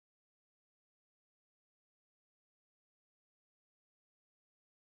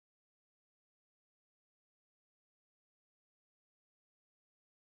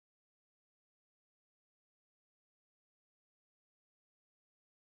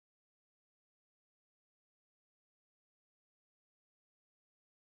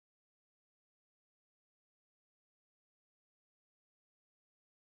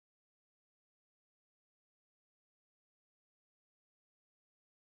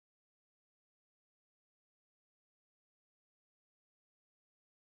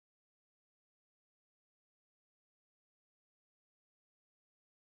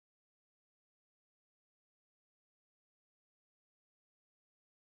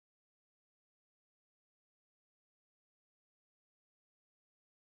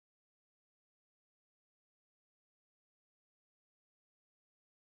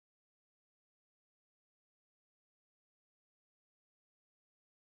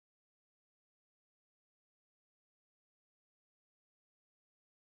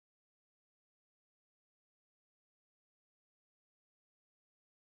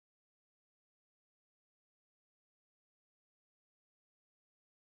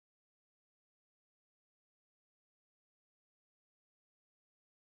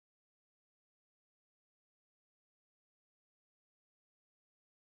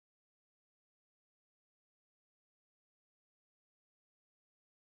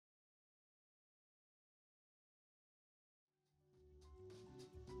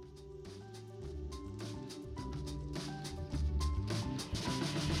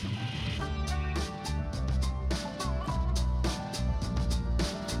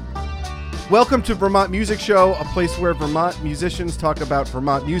Welcome to Vermont Music Show, a place where Vermont musicians talk about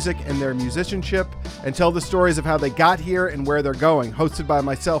Vermont music and their musicianship and tell the stories of how they got here and where they're going. Hosted by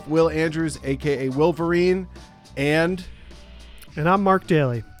myself, Will Andrews, aka Wilverine, and I'm Mark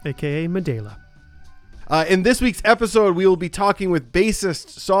Daly, aka Medela. In this week's episode, we will be talking with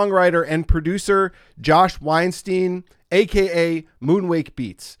bassist, songwriter, and producer Josh Weinstein, aka Moonwake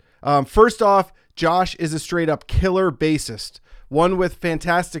Beats. First off, Josh is a straight-up killer bassist, one with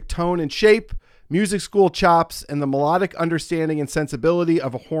fantastic tone and shape, music school chops, and the melodic understanding and sensibility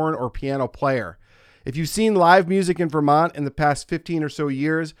of a horn or piano player. If you've seen live music in Vermont in the past 15 or so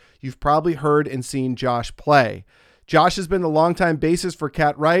years, you've probably heard and seen Josh play. Josh has been the longtime bassist for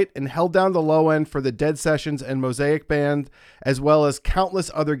Cat Wright and held down the low end for the Dead Sessions and Mosaic Band, as well as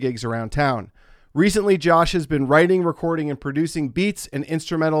countless other gigs around town. Recently, Josh has been writing, recording, and producing beats and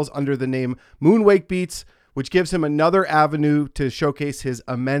instrumentals under the name Moonwake Beats, which gives him another avenue to showcase his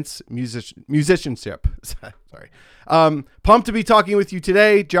immense musicianship. Sorry. Pumped to be talking with you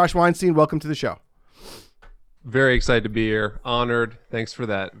today. Josh Weinstein, welcome to the show. Very excited to be here. Honored. Thanks for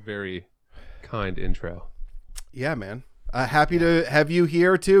that very kind intro. Yeah, man. Happy to have you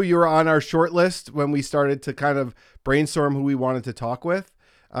here, too. You were on our short list when we started to kind of brainstorm who we wanted to talk with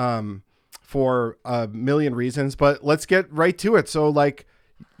for a million reasons. But let's get right to it. So,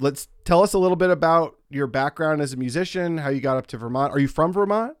 let's tell us a little bit about your background as a musician, how you got up to Vermont. Are you from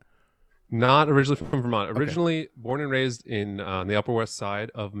Vermont? Not originally from Vermont. Okay. Originally born and raised in the Upper West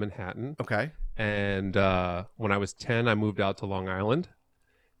Side of Manhattan. Okay. And when I was 10, I moved out to Long Island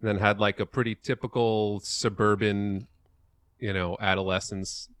and then had like a pretty typical suburban,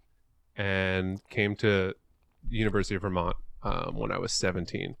 adolescence, and came to University of Vermont when I was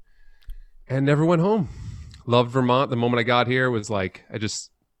 17 and never went home. Loved Vermont. The moment I got here was like,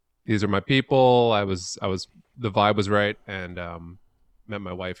 these are my people. The vibe was right, and met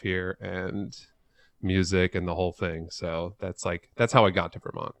my wife here, and music and the whole thing. So that's how I got to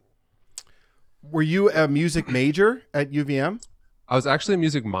Vermont. Were you a music major at UVM? I was actually a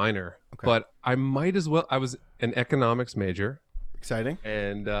music minor, okay. But I was an economics major. Exciting.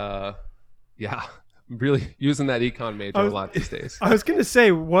 And really using that econ major a lot these days. I was going to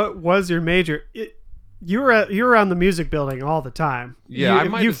say, what was your major? You were around the music building all the time.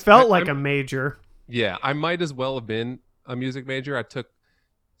 Yeah, you felt like a major. Yeah, I might as well have been a music major. I took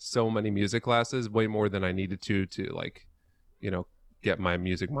so many music classes, way more than I needed to get my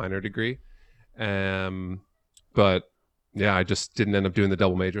music minor degree. But yeah, I just didn't end up doing the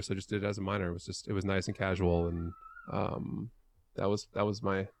double major, so I just did it as a minor. It was nice and casual, and that was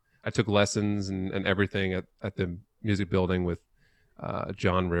I took lessons and everything at the music building with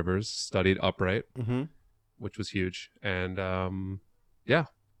John Rivers, studied upright, which was huge. And yeah.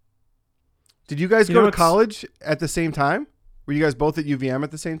 Did you guys go to college at the same time? Were you guys both at UVM at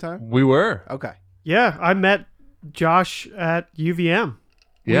the same time? We were. Okay. Yeah, I met Josh at UVM.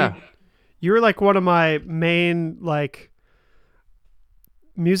 Yeah. You were like one of my main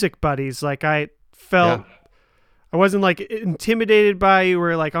music buddies. Like I felt I wasn't intimidated by you.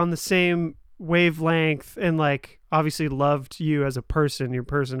 We're on the same wavelength and obviously loved you as a person, your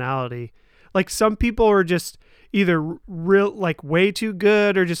personality. Some people are just either real way too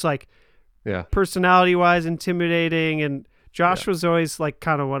good or just personality wise intimidating, and Josh was always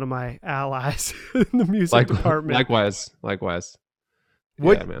kind of one of my allies in the music department. Likewise.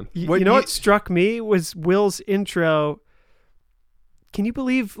 Yeah, man. What struck me was Will's intro. Can you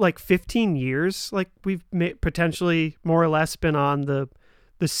believe 15 years we've potentially more or less been on the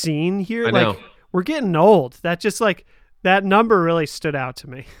scene here? I know. We're getting old. That just that number really stood out to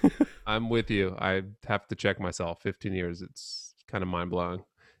me. I'm with you. I have to check myself. 15 years. It's kind of mind blowing.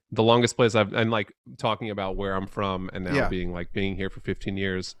 The longest place and talking about where I'm from and now being here for 15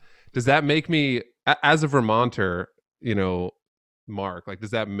 years. Does that make me, as a Vermonter, Mark,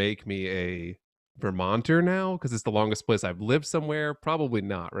 does that make me a Vermonter now? Because it's the longest place I've lived somewhere? Probably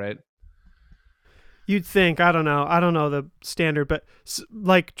not, right? You'd think. I don't know the standard, but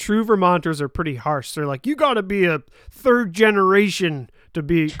true Vermonters are pretty harsh. They're you got to be a third generation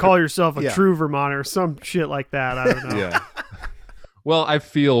to call yourself a true Vermonter, some shit like that. I don't know. Yeah. Well, I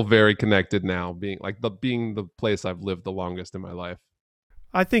feel very connected now, being the place I've lived the longest in my life.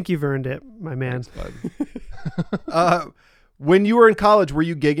 I think you've earned it, my man. Thanks, bud. When you were in college, were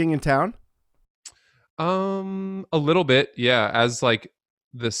you gigging in town? A little bit, yeah. As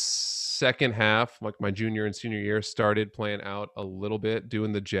the second half, my junior and senior year, started playing out a little bit,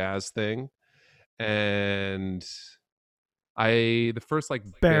 doing the jazz thing, and the first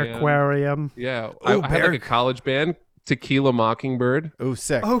Bearquarium. Yeah, I had a college band, Tequila Mockingbird. Oh,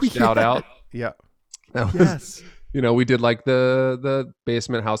 sick! Oh, shout out. Yeah, That was, yes. we did like the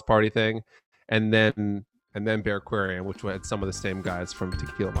basement house party thing, and then Bear Aquarium, which had some of the same guys from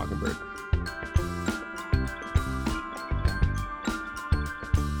Tequila Mockingbird.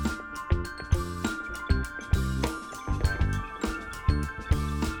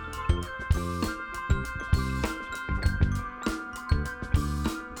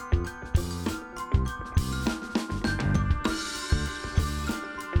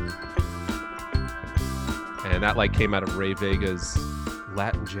 And that like came out of Ray Vega's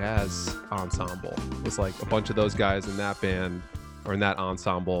Latin jazz ensemble. It was like a bunch of those guys in that band or in that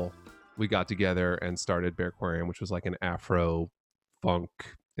ensemble. We got together and started Bear Aquarium, which was like an Afro funk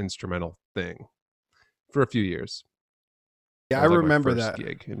instrumental thing for a few years. Yeah, That I was, like, my remember first that.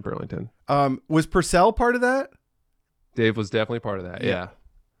 gig in Burlington. Was Purcell part of that? Dave was definitely part of that. Yeah.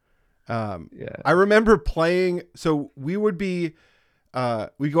 Yeah. Yeah. I remember playing. So we would be,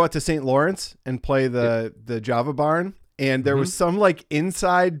 we'd go out to St. Lawrence and play the Java Barn. And there was some like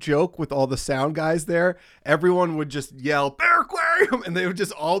inside joke with all the sound guys there. Everyone would just yell Bear Aquarium, and they would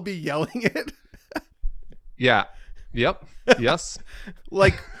just all be yelling it. Yeah. Yep. Yes.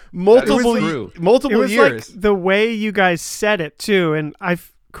 Like multiple It was years. like the way you guys said it too, and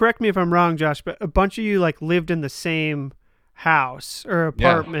correct me if I'm wrong, Josh, but a bunch of you like lived in the same house or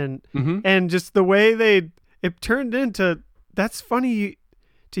apartment, and just the way it turned into. That's funny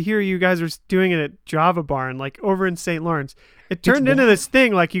to hear you guys were doing it at Java Barn, like over in St. Lawrence. It turned into this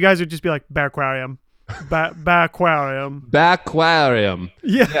thing, like you guys would just be like Baquarium, Baquarium, Baquarium.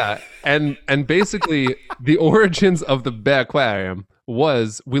 yeah. And basically the origins of the Baquarium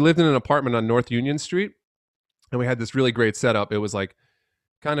was we lived in an apartment on North Union Street, and we had this really great setup. It was like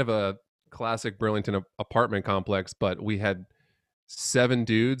kind of a classic Burlington apartment complex, but we had 7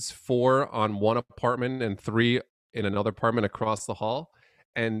 dudes, 4 on one apartment and 3 in another apartment across the hall.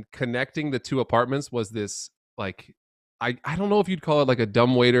 And connecting the 2 apartments was this like I don't know if you'd call it like a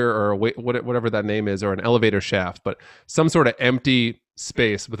dumbwaiter or whatever that name is, or an elevator shaft, but some sort of empty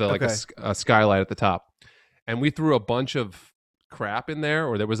space with a skylight at the top. And we threw a bunch of crap in there,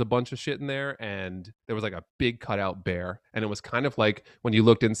 or there was a bunch of shit in there, and there was like a big cutout bear. And it was kind of like when you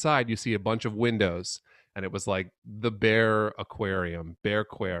looked inside, you see a bunch of windows. And it was like the Bear Aquarium.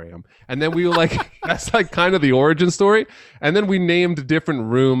 And then we were like, that's like kind of the origin story. And then we named different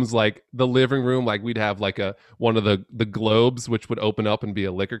rooms, like the living room, like we'd have like one of the globes, which would open up and be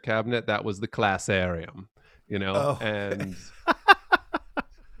a liquor cabinet. That was the Classarium, and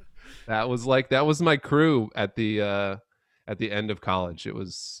that was my crew at the end of college. It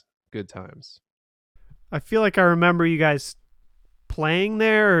was good times. I feel like I remember you guys playing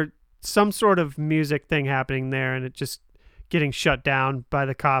there, or some sort of music thing happening there, and it just getting shut down by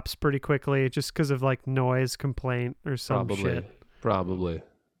the cops pretty quickly just because of like noise complaint or some shit. Probably.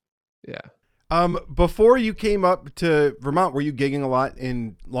 Yeah. Before you came up to Vermont, were you gigging a lot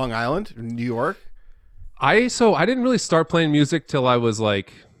in Long Island, New York? I didn't really start playing music till I was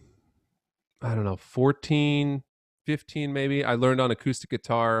like, I don't know, 14, 15 maybe. I learned on acoustic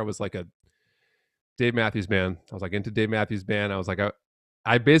guitar. I was like a Dave Matthews Band. I was like into Dave Matthews Band. I was like,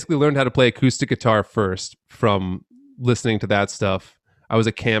 I basically learned how to play acoustic guitar first from listening to that stuff. I was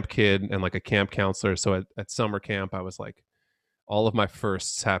a camp kid and like a camp counselor. So at summer camp, I was like, all of my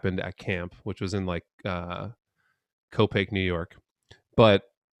firsts happened at camp, which was in like Copake, New York. But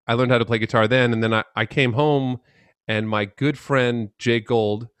I learned how to play guitar then. And then I came home, and my good friend, Jake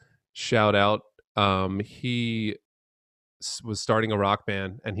Gold, shout out, he was starting a rock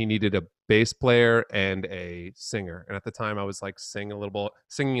band, and he needed a bass player and a singer. And at the time I was like singing a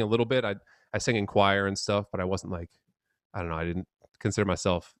little bit. I sang in choir and stuff, but I wasn't like, I don't know, I didn't consider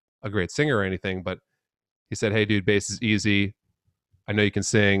myself a great singer or anything. But he said, hey dude, bass is easy. I know you can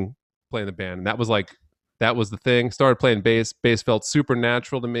sing, play in the band. And that was the thing. Started playing bass. Bass felt super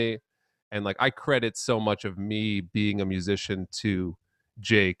natural to me. And like I credit so much of me being a musician to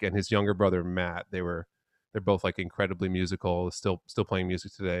Jake and his younger brother Matt. They're both like incredibly musical, still playing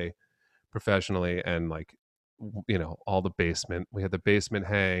music today professionally. And like, all the basement, we had the basement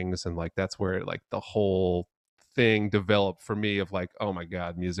hangs, and like that's where like the whole thing developed for me of like, oh my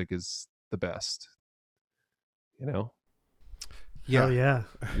god, music is the best. Yeah. Yeah.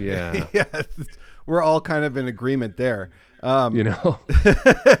 Yeah. We're all kind of in agreement there.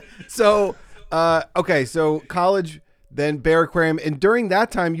 So okay, so college, then Bear Aquarium, and during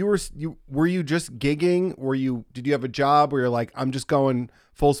that time were you just gigging? Did you have a job where you're like, I'm just going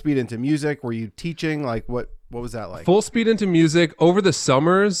full speed into music? Were you teaching? Like what was that like? Full speed into music over the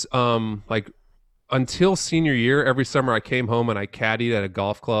summers. Like until senior year, every summer I came home and I caddied at a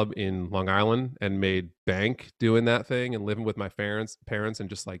golf club in Long Island and made bank doing that thing and living with my parents and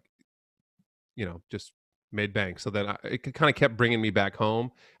just like, just made bank. So then it kind of kept bringing me back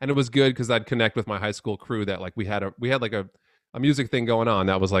home, and it was good because I'd connect with my high school crew that like we had like a music thing going on.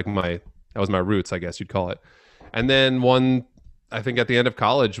 That was like my roots, I guess you'd call it. And then I think at the end of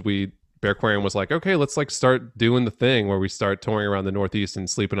college, Bearquarium was like, okay, let's like start doing the thing where we start touring around the Northeast and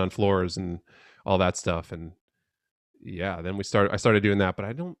sleeping on floors and all that stuff. And yeah, then I started doing that, but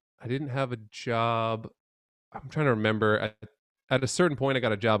I didn't have a job. I'm trying to remember. At a certain point, I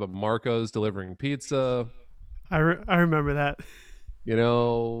got a job at Marco's delivering pizza. I remember that. You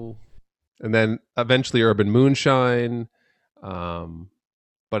know, and then eventually Urban Moonshine.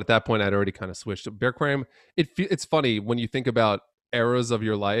 But at that point, I'd already kind of switched to Bearquarium. It's funny when you think about eras of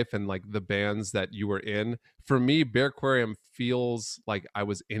your life and like the bands that you were in. For me, Bearquarium feels like I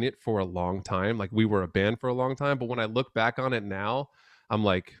was in it for a long time. Like we were a band for a long time. But when I look back on it now, I'm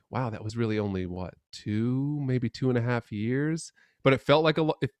like, wow, that was really only what, maybe 2.5 years. But it felt like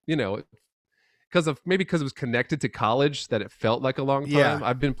because it was connected to college that it felt like a long time. Yeah.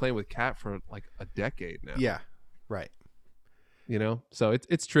 I've been playing with Cat for like a decade now. Yeah, right. So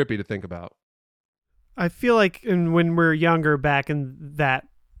it's trippy to think about. I feel like when we're younger, back in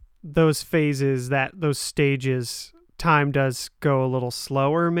those phases, those stages, time does go a little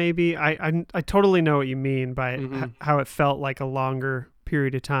slower. Maybe I totally know what you mean by how it felt like a longer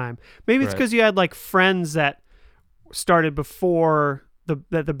period of time. Maybe it's because you had like friends that started before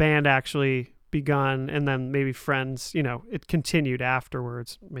the band actually begun, and then maybe friends. It continued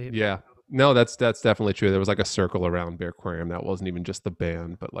afterwards. Maybe. Yeah. No, that's definitely true. There was like a circle around Bearquarium that wasn't even just the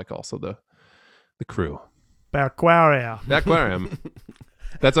band, but like also the crew. Bearquarium.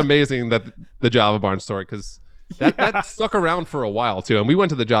 That's amazing that the Java Barn story, because that stuck around for a while too. And we went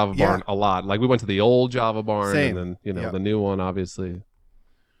to the Java Barn a lot. Like we went to the old Java Barn. Same. And then the new one, obviously.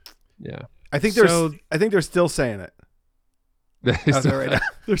 Yeah. I think they're still saying it.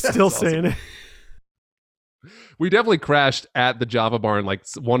 They're still saying it. We definitely crashed at the Java Barn, like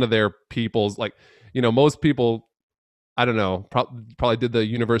one of their people's, like, most people, I don't know, probably did the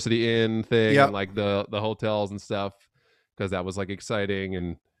University Inn thing and like the hotels and stuff, because that was like exciting.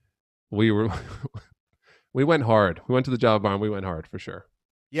 And we went hard. We went to the Java Barn. We went hard for sure.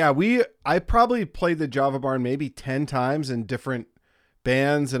 Yeah, I probably played the Java Barn maybe 10 times in different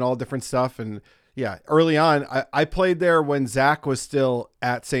bands and all different stuff. And yeah, early on, I played there when Zach was still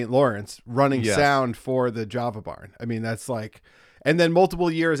at St. Lawrence running sound for the Java Barn. I mean, that's like, and then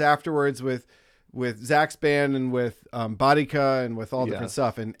multiple years afterwards with Zach's band and with Bodica and with all different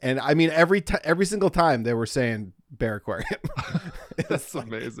stuff. And I mean, every single time they were saying Bearquarium. That's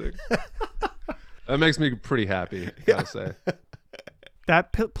amazing. That makes me pretty happy, gotta say.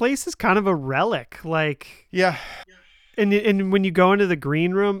 That place is kind of a relic. Like, yeah. And when you go into the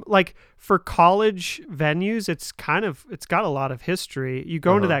green room, like for college venues, it's got a lot of history. You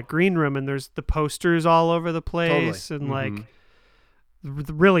go into that green room and there's the posters all over the place, and like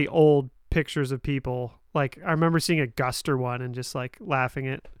the really old pictures of people. Like I remember seeing a Guster one and just like laughing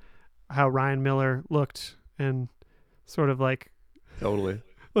at how Ryan Miller looked and sort of like totally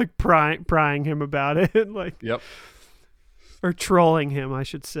like prying him about it, like or trolling him, I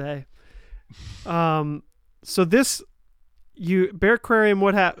should say. So this.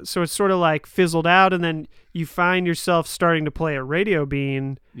 Bearquarium, so it's sort of like fizzled out, and then you find yourself starting to play at Radio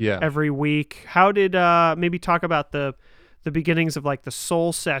Bean every week. How did maybe talk about the beginnings of like the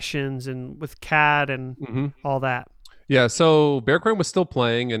soul sessions and with Cad and all that? Yeah, so Bearquarium was still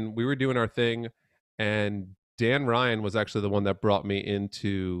playing and we were doing our thing, and Dan Ryan was actually the one that brought me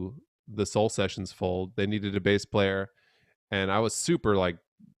into the soul sessions fold. They needed a bass player, and I was super like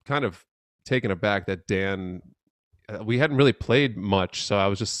kind of taken aback that Dan, we hadn't really played much, so I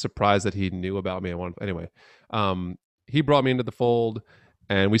was just surprised that he knew about me. He brought me into the fold,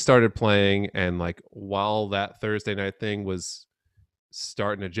 and we started playing. And like while that Thursday night thing was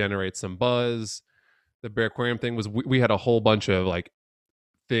starting to generate some buzz, the Bearquarium thing was we had a whole bunch of like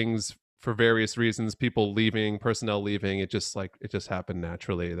things for various reasons, people leaving, personnel leaving. It just happened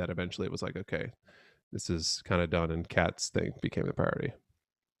naturally that eventually it was like, okay, this is kind of done, and Cat's thing became the priority.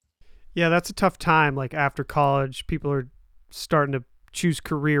 Yeah, that's a tough time. Like after college, people are starting to choose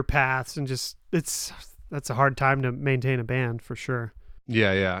career paths, and that's a hard time to maintain a band for sure.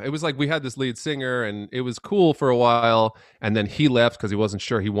 Yeah. It was like we had this lead singer, and it was cool for a while, and then he left because he wasn't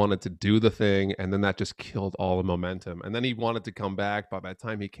sure he wanted to do the thing, and then that just killed all the momentum. And then he wanted to come back, but by the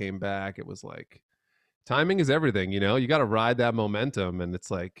time he came back, it was like timing is everything. You got to ride that momentum, and it's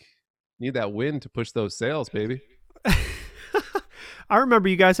like need that wind to push those sails, baby. I remember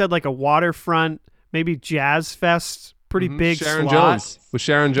you guys had like a waterfront, maybe jazz fest, pretty big Sharon slot. Jones with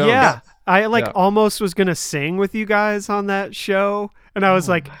Sharon Jones. Yeah, I almost was gonna sing with you guys on that show, and I was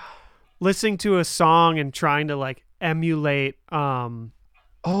like, listening to a song and trying to like emulate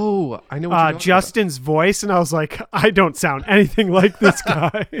Oh, I know what you're talking Justin's voice, and I was like, I don't sound anything like this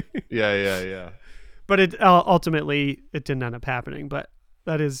guy. about. Yeah. But it ultimately it didn't end up happening. But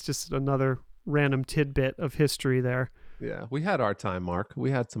that is just another random tidbit of history there. Yeah, we had our time, Mark. We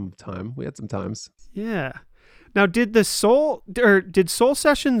had some time. We had some times. Yeah. Now, did Soul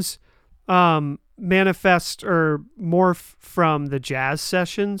Sessions manifest or morph from the jazz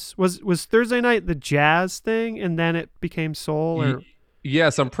sessions? Was Thursday night the jazz thing, and then it became soul? Or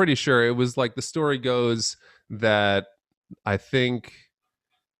Yes, I'm pretty sure it was like the story goes that I think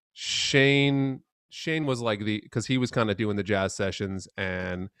Shane was like because he was kind of doing the jazz sessions,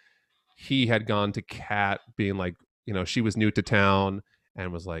 and he had gone to Kat being like, she was new to town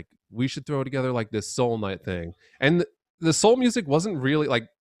and was like, we should throw together like this soul night thing. And the soul music wasn't really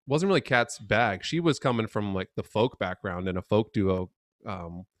Kat's bag. She was coming from like the folk background in a folk duo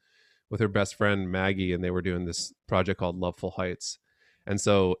with her best friend Maggie, and they were doing this project called Loveful Heights. And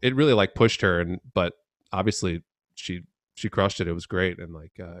so it really like pushed her, but obviously she crushed it. It was great, and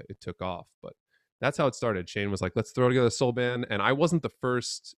like it took off. But that's how it started. Shane was like, let's throw together a soul band, and I wasn't the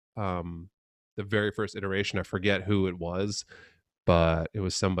very first iteration. I forget who it was, but it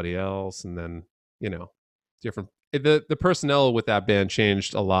was somebody else, and then different. The personnel with that band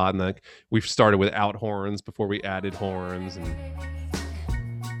changed a lot, and like we started without horns before we added horns, and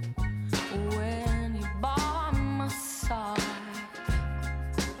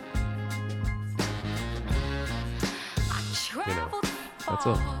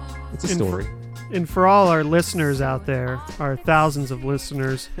it's a story. And for all our listeners out there, our thousands of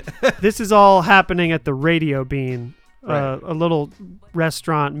listeners, this is all happening at the Radio Bean, Right. a little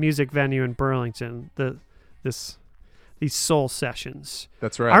restaurant music venue in Burlington. These soul sessions.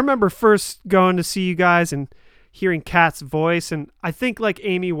 That's right. I remember first going to see you guys and hearing Kat's voice, and I think like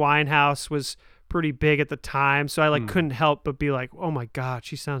Amy Winehouse was pretty big at the time, so I like couldn't help but be like, oh my God,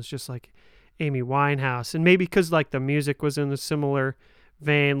 she sounds just like Amy Winehouse. And maybe because like the music was in a similar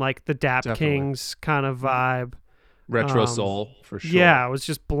vein, like the Dap Definitely. Kings kind of vibe. Retro soul for sure. Yeah, I was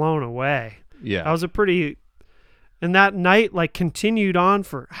just blown away. Yeah. I was and that night like continued on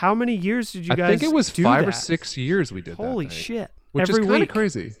for how many years did you guys I think it was do 5 or that? 6 years we did that. Holy night, shit. Which every is kind of week.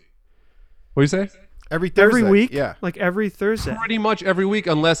 crazy. What do you say? Every Thursday. Every week? Yeah. Like every Thursday. Pretty much every week,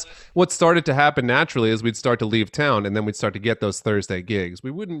 unless what started to happen naturally is we'd start to leave town, and then we'd start to get those Thursday gigs. We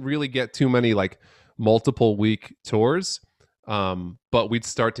wouldn't really get too many like multiple week tours, but we'd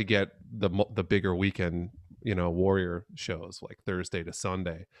start to get the bigger weekend, warrior shows like Thursday to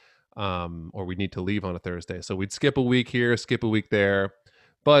Sunday, or we'd need to leave on a Thursday, so we'd skip a week here, skip a week there,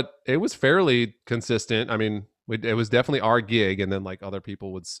 but it was fairly consistent. I mean, it was definitely our gig, and then like other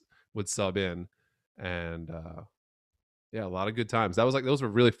people would sub in. And yeah, a lot of good times. Those were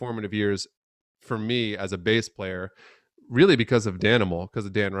really formative years for me as a bass player, really because of Danimal, because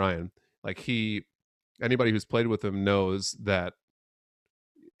of Dan Ryan. Like anybody who's played with him knows that.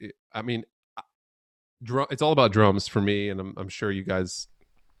 I mean, it's all about drums for me, and I'm sure you guys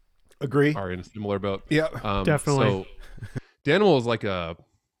Agree. are in a similar boat. Yeah. Definitely. So Danimal is like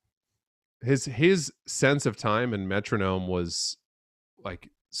his sense of time and metronome was like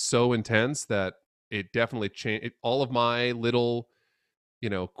so intense that it definitely changed all of my little,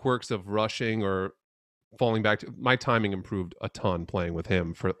 quirks of rushing or falling back to my timing improved a ton playing with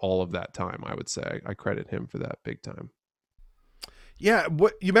him for all of that time. I would say I credit him for that big time. Yeah.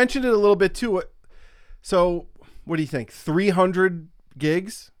 What you mentioned it a little bit too. So what do you think? 300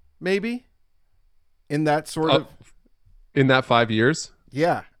 gigs maybe in that sort of, in that 5 years?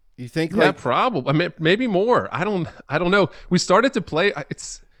 yeah. You think Yeah, like, probably. I mean, maybe more. I don't know. We started to play.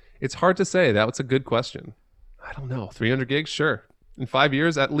 It's hard to say. That was a good question. I don't know. 300 gigs, sure. In 5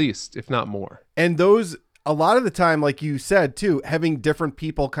 years, at least, if not more. and those, a lot of the time, like you said too, having different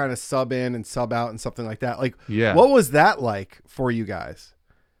people kind of sub in and sub out and something like that. Like, Yeah. what was that like for you guys?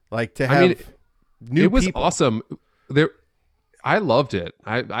 Like to have new it was people. awesome. I loved it.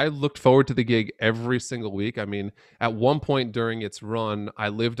 I looked forward to the gig every single week. I mean, at one point during its run, I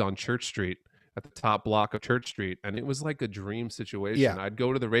lived on Church Street at the top block of Church Street, and it was like a dream situation. Yeah. I'd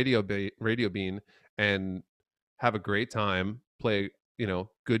go to the Radio Bean and have a great time, play,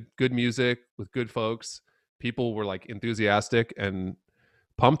 good music with good folks. People were like enthusiastic and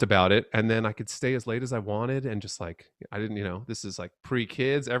pumped about it, and then I could stay as late as I wanted, and just like I didn't, this is like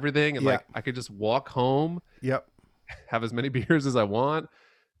pre-kids, everything, and Yeah. like I could just walk home, Yep. have as many beers as I want.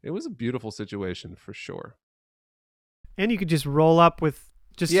 It was a beautiful situation for sure. And you could just roll up with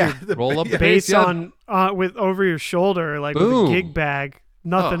just Yeah. your Roll up the bass bass, yeah. on with over your shoulder, like with Boom. a gig bag,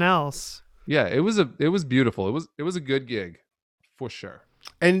 nothing else. Yeah, it was beautiful. It was a good gig for sure.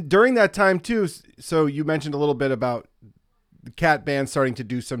 And during that time too, so you mentioned a little bit about the Cat band starting to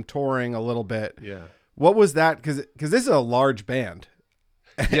do some touring a little bit. Yeah. What was that? Because this is a large band.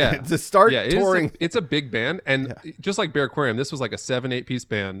 Yeah. To start touring. It's a big band. And just like Bear Aquarium, this was like a 7-8 piece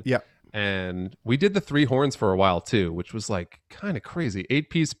band. Yeah. And we did the 3 horns for a while too, which was like kind of crazy.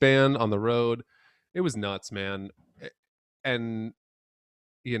 8-piece band on the road. It was nuts, man. And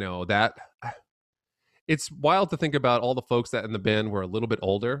you know, that it's wild to think about all the folks that in the band were a little bit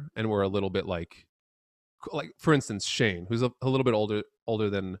older and were a little bit like for instance, Shane, who's a little bit older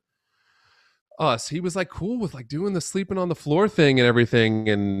than us. He was like cool with like doing the sleeping on the floor thing and everything.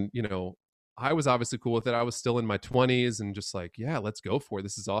 And, you know, I was obviously cool with it. I was still in my 20s and just like, yeah, let's go for it.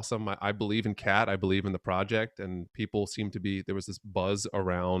 This is awesome. I believe in Cat. I believe in the project. And people seem to be, there was this buzz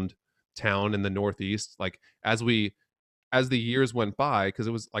around town in the Northeast. Like as the years went by, because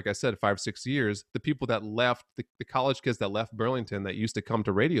it was, like I said, 5-6 years, the people that left, the college kids that left Burlington that used to come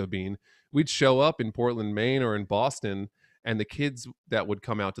to Radio Bean, we'd show up in Portland, Maine or in Boston. And the kids that would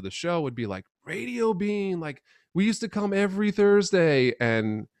come out to the show would be like, Radio Bean, like we used to come every Thursday.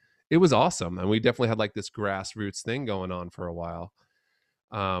 And it was awesome. And we definitely had like this grassroots thing going on for a while.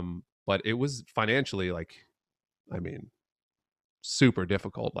 But it was financially like, I mean, super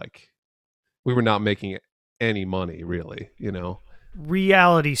difficult. Like we were not making any money really, you know.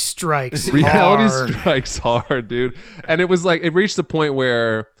 Reality strikes hard, dude. And it was like, it reached the point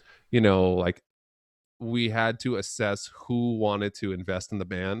where, you know, like we had to assess who wanted to invest in the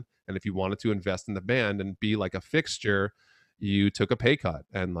band. And if you wanted to invest in the band and be like a fixture, you took a pay cut.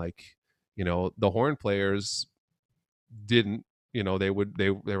 And like, you know, the horn players didn't, you know, they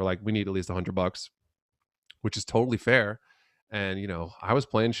were like, we need at least $100, which is totally fair. And, you know, I was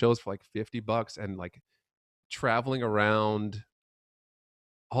playing shows for like $50 and like traveling around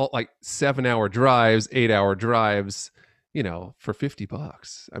all like 7-hour drives, 8-hour drives, you know, for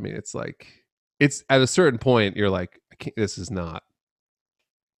 $50. I mean, it's like, it's at a certain point, you're like, this is not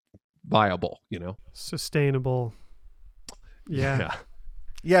viable, you know? Sustainable. Yeah.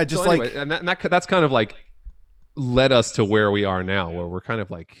 Just so anyway, like, and that's kind of like led us to where we are now, where we're kind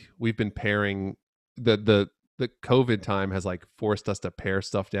of like, we've been pairing the COVID time has like forced us to pare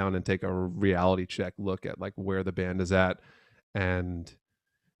stuff down and take a reality check look at like where the band is at. And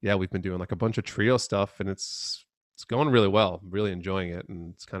yeah, we've been doing like a bunch of trio stuff and it's going really well. I'm really enjoying it.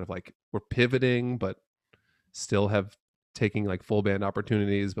 And it's kind of like we're pivoting, but still have taking like full band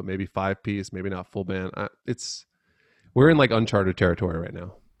opportunities, but maybe 5-piece, maybe not full band. We're in like uncharted territory right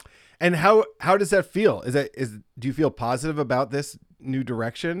now. And how does that feel? Do you feel positive about this new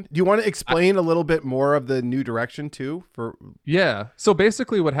direction? Do you want to explain a little bit more of the new direction too? Yeah. So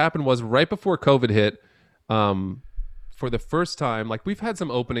basically what happened was right before COVID hit, for the first time, like we've had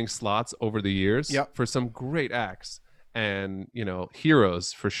some opening slots over the years for some great acts and, you know,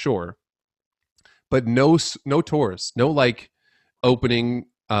 heroes for sure, but no tours, no like opening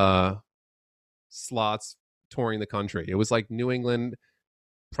slots touring the country. It was like New England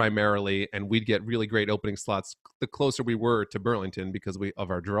primarily, and we'd get really great opening slots the closer we were to Burlington because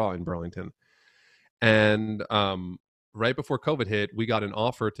of our draw in Burlington. And right before COVID hit, we got an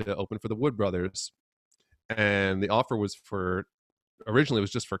offer to open for the Wood Brothers. And the offer was originally it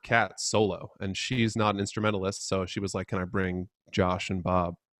was just for Cat solo. And she's not an instrumentalist. So she was like, can I bring Josh and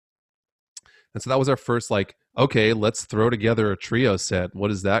Bob? And so that was our first like, okay, let's throw together a trio set.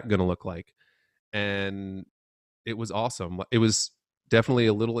 What is that going to look like? And it was awesome. It was definitely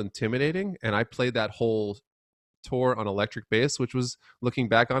a little intimidating. And I played that whole tour on electric bass, which was, looking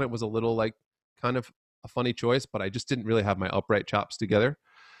back on it, was a little like kind of a funny choice, but I just didn't really have my upright chops together.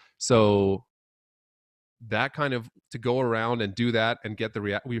 So that kind of, to go around and do that and get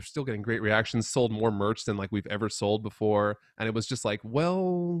we were still getting great reactions, sold more merch than like we've ever sold before. And it was just like,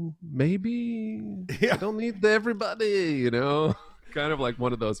 well, maybe I don't need everybody, you know, kind of like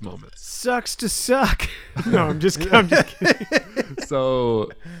one of those moments. Sucks to suck. No, I'm just kidding. So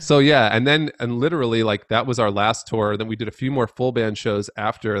yeah. And literally like that was our last tour. Then we did a few more full band shows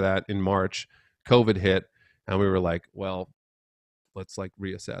after that in March. COVID hit and we were like, well, let's like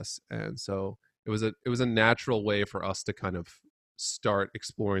reassess. And so it was a natural way for us to kind of start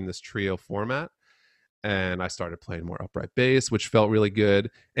exploring this trio format. And I started playing more upright bass, which felt really good.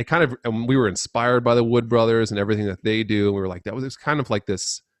 And we were inspired by the Wood Brothers and everything that they do. And we were like, it was kind of like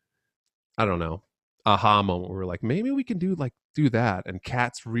this, I don't know, aha moment where we were like, maybe we can do that. And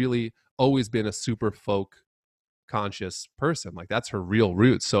Kat's really always been a super folk conscious person. Like that's her real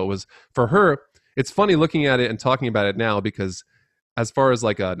roots. So it was, for her, it's funny looking at it and talking about it now, because as far as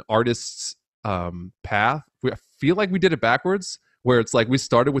like an artist's path, I feel like we did it backwards, where it's like we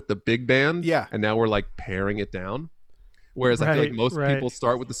started with the big band, and now we're like paring it down. Whereas I feel like Right, most right. people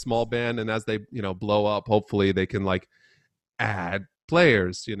start with the small band, and as they blow up, hopefully they can like add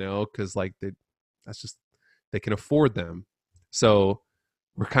players, because like that's just they can afford them. So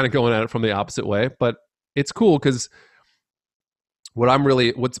we're kind of going at it from the opposite way, but it's cool because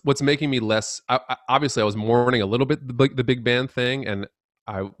what's making me less. Obviously, I was mourning a little bit the big band thing, and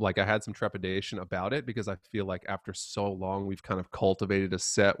I had some trepidation about it because I feel like after so long we've kind of cultivated a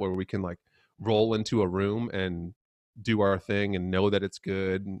set where we can like roll into a room and do our thing and know that it's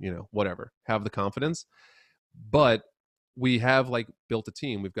good and whatever, have the confidence. But we have like built a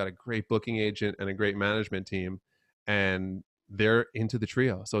team. We've got a great booking agent and a great management team, and they're into the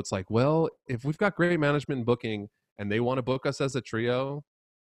trio. So it's like, well, if we've got great management and booking and they want to book us as a trio,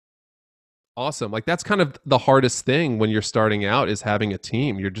 awesome. Like that's kind of the hardest thing when you're starting out, is having a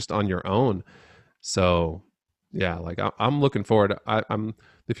team. You're just on your own. So yeah, like I'm looking forward. I'm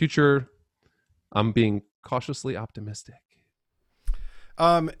the future. I'm being cautiously optimistic.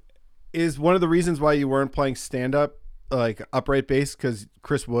 Is one of the reasons why you weren't playing stand up, like upright bass, because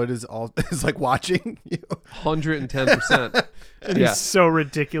Chris Wood is like watching you? 110%. And he's so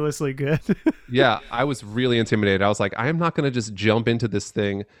ridiculously good. Yeah, I was really intimidated. I was like, I am not going to just jump into this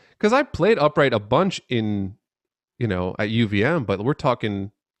thing, because I played upright a bunch in, at UVM, but we're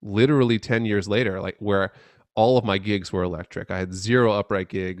talking literally 10 years later, like where all of my gigs were electric. I had 0 upright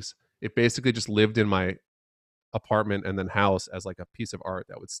gigs. It basically just lived in my apartment and then house as like a piece of art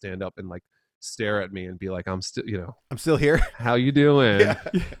that would stand up and like stare at me and be like, I'm still, I'm still here. How you doing?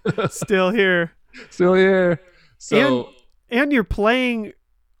 Yeah. Still here. Still here. So and you're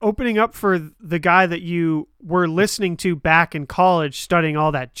opening up for the guy that you were listening to back in college studying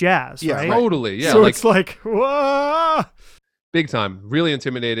all that jazz, right? Totally. Yeah. So it's like, whoa. Big time. Really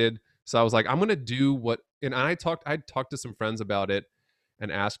intimidated. So I was like, I'm going to do what, and I talked to some friends about it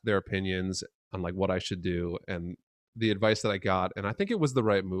and asked their opinions on like what I should do. And the advice that I got, and I think it was the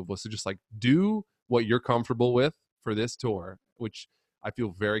right move, was to just like do what you're comfortable with for this tour, which I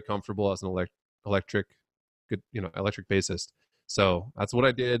feel very comfortable as an electric bassist. So that's what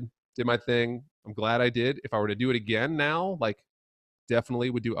I did my thing. I'm glad I did. If I were to do it again now, like definitely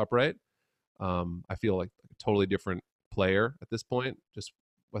would do upright. I feel like a totally different player at this point, just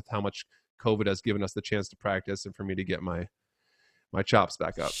with how much COVID has given us the chance to practice and for me to get my chops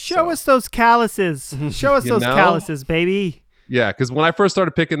back up. Show us those calluses. Show us those calluses, baby. Yeah, because when I first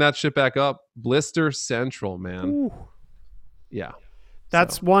started picking that shit back up, blister central, man. Ooh. Yeah,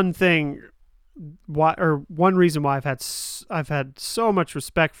 that's one thing. One reason why I've had so much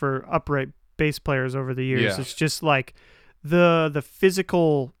respect for upright bass players over the years. It's just like the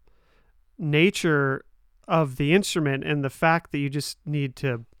physical nature of the instrument and the fact that you just need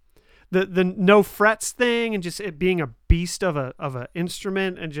to the no frets thing and just it being a beast of a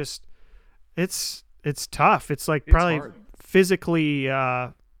instrument, and just it's tough. It's like probably hard. Physically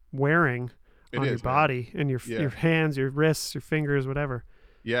wearing on your body, man. And your hands, your wrists, your fingers, whatever.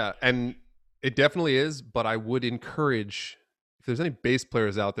 Yeah, and it definitely is, but I would encourage, if there's any bass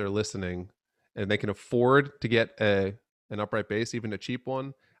players out there listening and they can afford to get an upright bass, even a cheap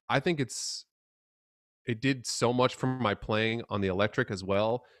one, I think it did so much for my playing on the electric as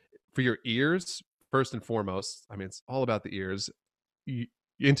well. For your ears, first and foremost, I mean, it's all about the ears.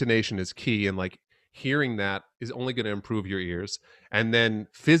 Intonation is key, and like hearing that is only going to improve your ears. And then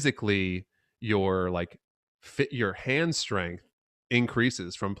physically, your hand strength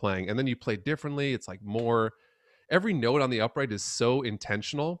increases from playing, and then you play differently. It's like more, every note on the upright is so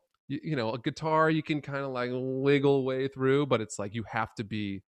intentional. A guitar you can kind of like wiggle way through, but it's like you have to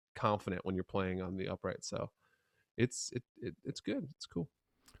be confident when you're playing on the upright. So it's good. It's cool.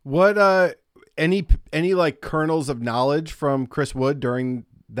 What any like kernels of knowledge from Chris Wood during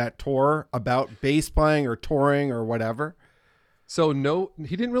that tour about bass playing or touring or whatever? So no,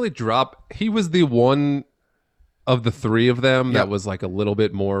 he didn't really drop. He was the one of the three of them that was like a little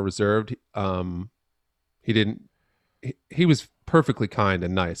bit more reserved. He was perfectly kind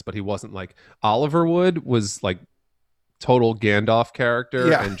and nice, but he wasn't like Oliver Wood was like total Gandalf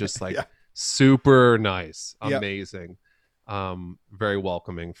character and just like super nice, amazing, very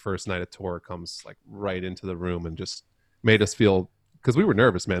welcoming. First night of tour, comes like right into the room and just made us feel, because we were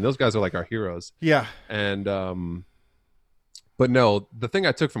nervous, man. Those guys are like our heroes. Yeah. And but no, the thing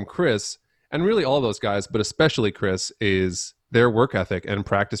I took from Chris, and really all those guys, but especially Chris, is their work ethic and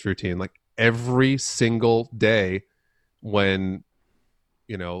practice routine. Like every single day when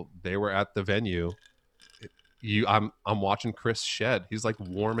they were at the venue, I'm watching Chris shed. He's like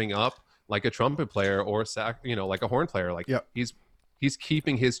warming up like a trumpet player or like a horn player. Like he's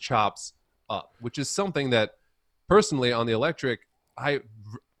keeping his chops up, which is something that personally on the electric I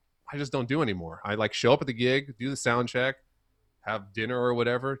I just don't do anymore. I like show up at the gig, do the sound check, have dinner or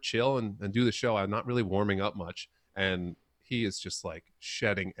whatever, chill and do the show. I'm not really warming up much. And he is just like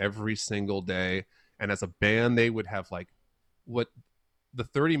shedding every single day. And as a band, they would have like what the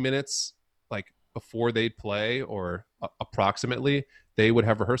 30 minutes like before they'd play or approximately, they would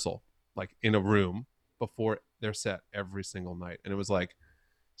have rehearsal like in a room before their set every single night. And it was like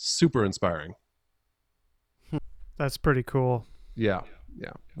super inspiring. That's pretty cool. Yeah.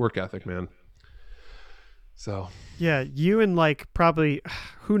 Work ethic, man. So yeah, you and like probably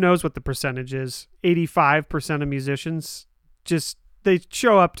who knows what the percentage is, 85% of musicians just they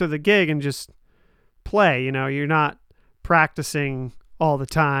show up to the gig and just play, you're not practicing all the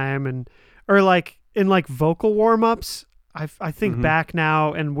time. And or like in like vocal warm-ups, I think back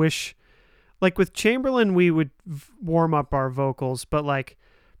now and wish like with Chamberlain we would warm up our vocals, but like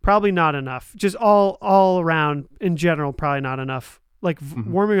probably not enough, just all around in general, probably not enough. Like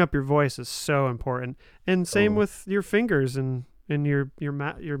warming up your voice is so important, and same with your fingers and your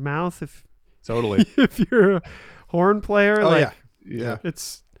mouth. If totally, if you're a horn player, yeah,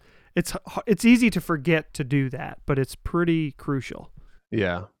 it's easy to forget to do that, but it's pretty crucial.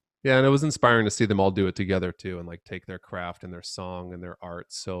 Yeah, and it was inspiring to see them all do it together too, and like take their craft and their song and their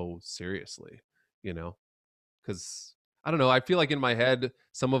art so seriously, because I don't know. I feel like in my head,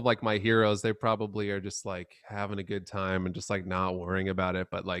 some of like my heroes, they probably are just like having a good time and just like not worrying about it.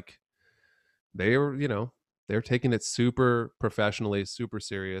 But like they're taking it super professionally, super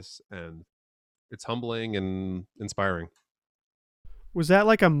serious, and it's humbling and inspiring. Was that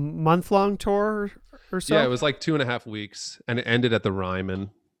like a month-long tour or so? Yeah, it was like 2.5 weeks, and it ended at the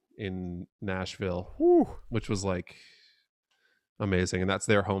Ryman in Nashville, which was like amazing. And that's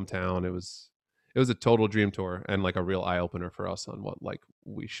their hometown. It was a total dream tour and like a real eye opener for us on what like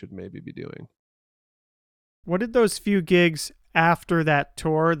we should maybe be doing. What did those few gigs after that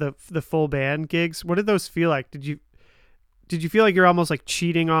tour, the full band gigs, what did those feel like? Did you feel like you're almost like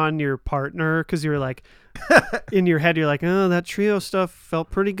cheating on your partner because you were like in your head you're like, oh, that trio stuff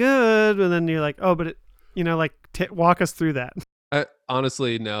felt pretty good, and then you're like, oh, but it, walk us through that.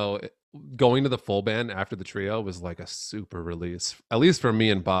 Honestly, no. Going to the full band after the trio was like a super release, at least for me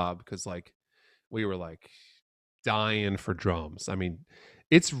and Bob, because like we were like dying for drums. I mean,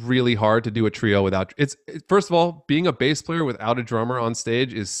 it's really hard to do a trio without first of all, being a bass player without a drummer on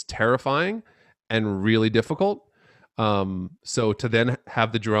stage is terrifying and really difficult. So to then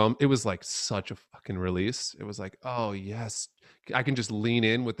have the drum, it was like such a fucking release. It was like, oh yes, I can just lean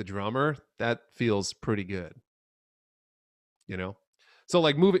in with the drummer. That feels pretty good. So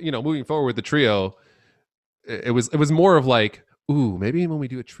like moving forward with the trio, it was more of like, ooh, maybe when we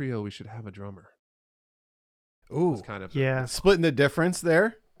do a trio, we should have a drummer. Ooh, kind of splitting the difference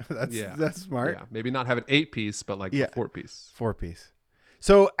there. That's smart. Yeah, maybe not have an 8-piece, but like a 4-piece. 4-piece.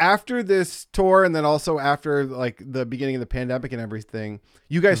 So after this tour, and then also after like the beginning of the pandemic and everything,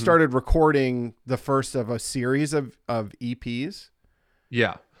 you guys started recording the first of a series of EPs.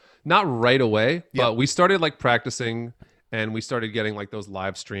 Yeah, not right away, but we started like practicing, and we started getting like those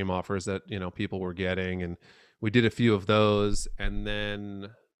live stream offers that people were getting, and we did a few of those, and then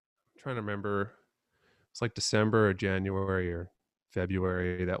I'm trying to remember. It's like December or January or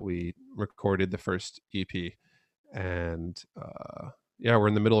February that we recorded the first EP, and we're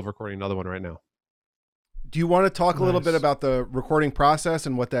in the middle of recording another one right now. Do you want to talk a little bit about the recording process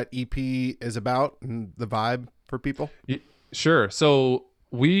and what that EP is about and the vibe for people? Sure. So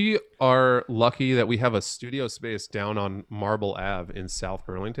we are lucky that we have a studio space down on Marble Ave in South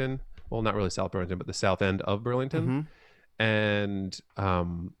Burlington. Well, not really South Burlington, but the south end of Burlington. And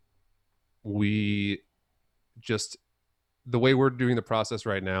we just, the way we're doing the process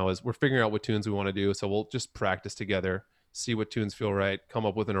right now is we're figuring out what tunes we want to do. So we'll just practice together, see what tunes feel right, come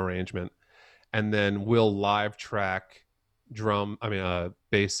up with an arrangement, and then we'll live track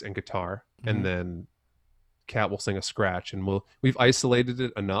bass and guitar, and then Kat will sing a scratch, and we've isolated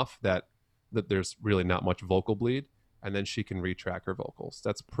it enough that there's really not much vocal bleed, and then she can retrack her vocals.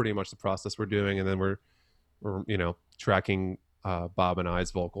 That's pretty much the process we're doing, and then we're tracking Bob and I's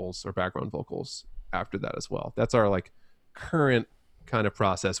vocals or background vocals after that as well. That's our like current kind of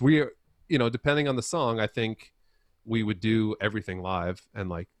process. We are, depending on the song, I think we would do everything live and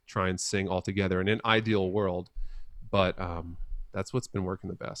like try and sing all together in an ideal world, but that's what's been working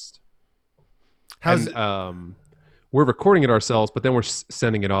the best. We're recording it ourselves, but then we're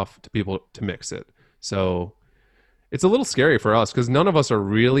sending it off to people to mix it. So it's a little scary for us because none of us are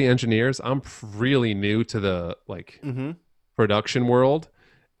really engineers. I'm really new to the production world,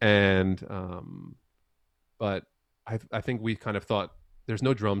 and but I think we kind of thought there's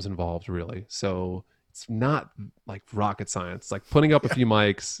no drums involved really, so it's not like rocket science. Like putting up a few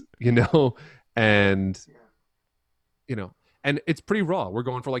mics, you know, and you know, and it's pretty raw. We're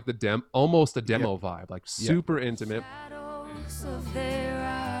going for like almost a demo vibe, like super intimate. Shadows of their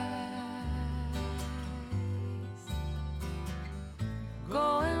eyes,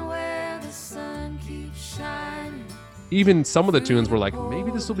 going where the sun keeps shining. Even some of the tunes were like,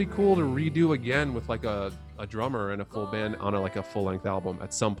 maybe this will be cool to redo again with like a drummer and a full band on like a full length album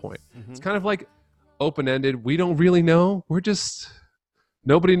at some point. It's kind of like open ended. We don't really know.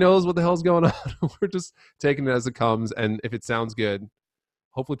 Nobody knows what the hell's going on. We're just taking it as it comes, and if it sounds good,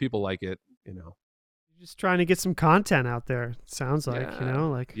 hopefully people like it. You know, Just trying to get some content out there. It sounds like, you know,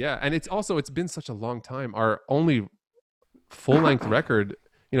 like yeah. And it's been such a long time. Our only full length record,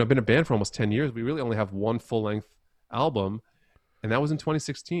 you know, I've been a band for almost 10 years. We really only have one full length album, and that was in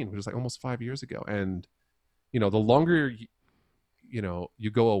 2016, which was like almost 5 years ago. And you know, the longer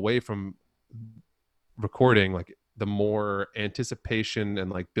you go away from recording, like the more anticipation and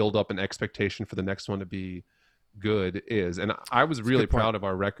like build up an expectation for the next one to be good is. And I was really proud of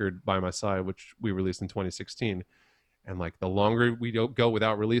our record By My Side, which we released in 2016. And like the longer we don't go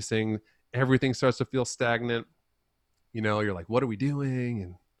without releasing, everything starts to feel stagnant. You know, you're like, what are we doing?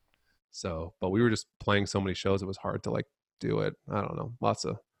 And so, but we were just playing so many shows, it was hard to like do it. I don't know, lots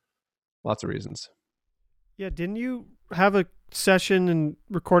of reasons. yeah. Didn't you have a session and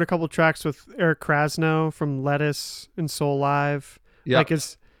record a couple tracks with Eric Krasno from Lettuce and Soul Live? Yeah. Like,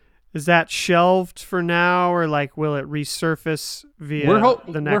 is that shelved for now, or like will it resurface via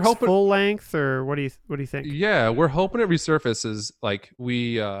the next full length, or what do you think? Yeah, we're hoping it resurfaces. Like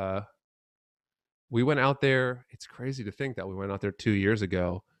we went out there. It's crazy to think that we went out there 2 years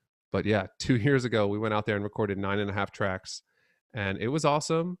ago, but yeah, 2 years ago we went out there and recorded 9.5 tracks, and it was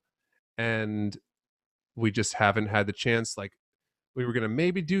awesome. And we just haven't had the chance. Like we were gonna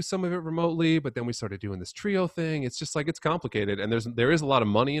maybe do some of it remotely, but then we started doing this trio thing. It's just like it's complicated, and there is a lot of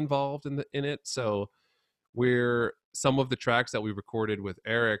money involved in it. So some of the tracks that we recorded with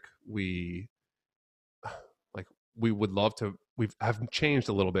Eric, we would love to. Have changed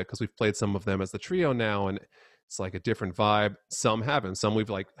a little bit because we've played some of them as the trio now, and it's like a different vibe. Some haven't. Some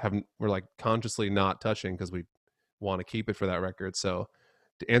we're like consciously not touching because we want to keep it for that record. So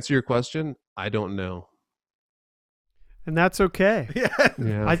to answer your question, I don't know. And that's okay.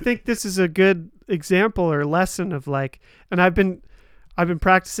 Yeah. I think this is a good example or lesson of like, and I've been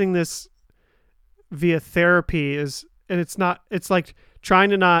practicing this via therapy and it's like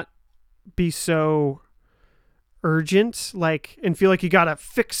trying to not be so urgent, like, and feel like you got to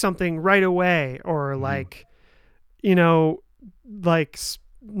fix something right away, or like, you know, like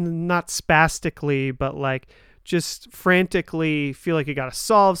not spastically, but like just frantically feel like you got to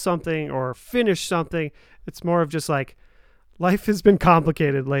solve something or finish something. It's more of just like, life has been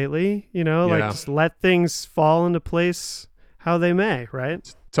complicated lately, you know, like just let things fall into place how they may,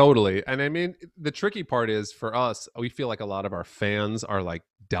 right? Totally. And I mean, the tricky part is for us, we feel like a lot of our fans are like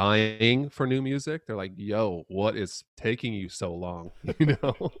dying for new music. They're like, yo, what is taking you so long? You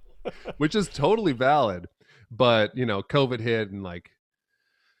know, which is totally valid. But, you know, COVID hit, and like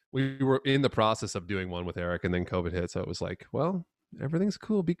we were in the process of doing one with Eric, and then COVID hit. So it was like, well, everything's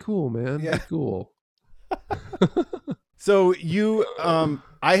cool. Be cool, man. Yeah. Be cool. So you,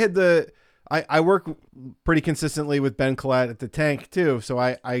 I work pretty consistently with Ben Collette at the Tank too. So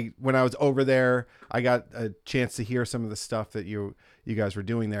I when I was over there, I got a chance to hear some of the stuff that you guys were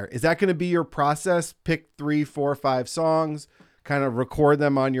doing there. Is that going to be your process? Pick 3, 4, 5 songs, kind of record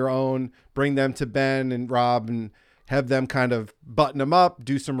them on your own, bring them to Ben and Rob, and have them kind of button them up,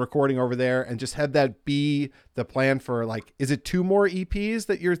 do some recording over there, and just have that be the plan for, like, is it 2 more EPs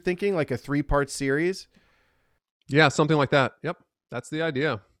that you're thinking, like a 3-part series? Yeah, something like that. Yep. That's the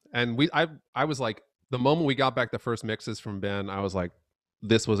idea. And I was like, the moment we got back the first mixes from Ben, I was like,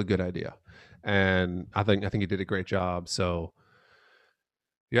 this was a good idea. And I think he did a great job. So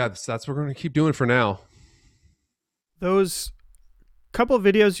yeah, that's what we're going to keep doing for now. Those couple of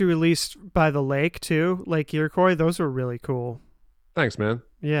videos you released by the lake too, Lake Iroquois, those were really cool. Thanks, man.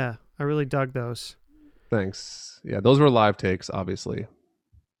 Yeah, I really dug those. Thanks. Yeah, those were live takes, obviously.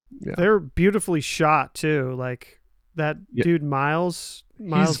 Yeah. They're beautifully shot too. Like that dude Miles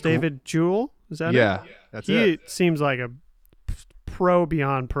David Jewell, is that it? That's he it. seems like a pro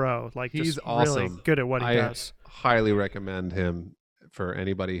beyond pro. Like he's just awesome. Really good at what he does. Highly recommend him for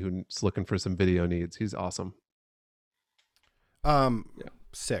anybody who's looking for some video needs. He's awesome.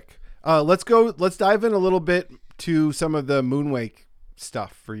 Sick. Let's dive in a little bit to some of the Moonwake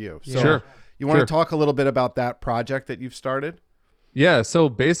stuff for you. So Sure. You want to talk a little bit about that project that you've started? Yeah. So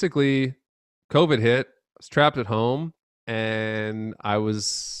basically, COVID hit. I was trapped at home, and I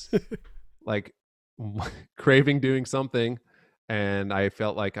was like, craving doing something, and I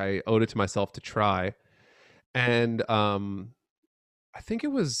felt like I owed it to myself to try. And I think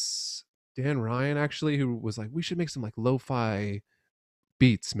it was Dan Ryan actually who was like, we should make some like lo-fi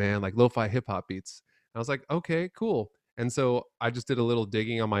beats, man, like lo-fi hip hop beats. And I was like, okay, cool. And so I just did a little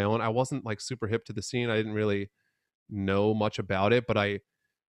digging on my own. I wasn't like super hip to the scene. I didn't really know much about it, but I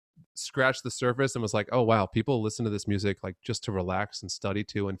scratched the surface and was like, oh wow, people listen to this music like just to relax and study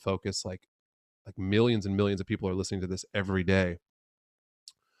to and focus. Like millions and millions of people are listening to this every day.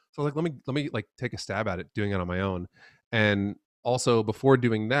 So like let me like take a stab at it, doing it on my own. And also before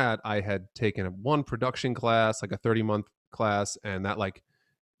doing that, I had taken one production class, like a 30-month class, and that like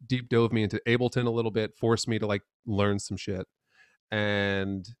deep dove me into Ableton a little bit, forced me to like learn some shit.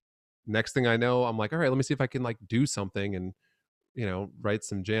 And next thing I know, I'm like, all right, let me see if I can like do something and, you know, write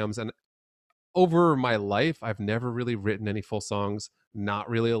some jams. And over my life, I've never really written any full songs, not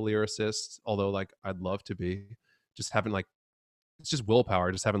really a lyricist, although like I'd love to be. Just haven't like, it's just willpower.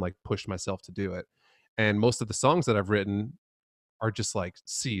 I just haven't like pushed myself to do it. And most of the songs that I've written are just like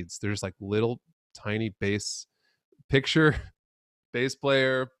seeds. They're just like little tiny bass picture, bass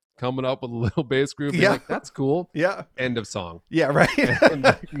player coming up with a little bass groove. Yeah. Like, that's cool. Yeah. End of song. Yeah. Right. And,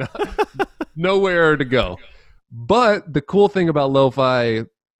 like, nowhere to go. But the cool thing about lo-fi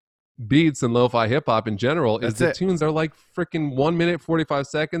beats and lo-fi hip hop in general is the tunes are like freaking 1 minute 45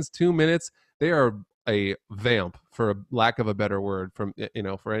 seconds, 2 minutes. They are a vamp, for a lack of a better word, from, you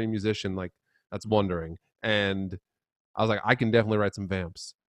know, for any musician like that's wondering. And I was like, I can definitely write some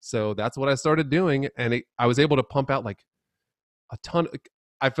vamps. So that's what I started doing, and I was able to pump out like a ton.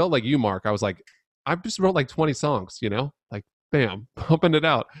 I felt like you, Mark. I was like, I just wrote like 20 songs, you know, like bam, pumping it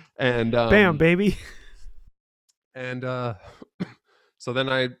out, and Bam, baby. And so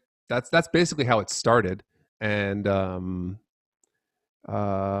then that's basically how it started. And I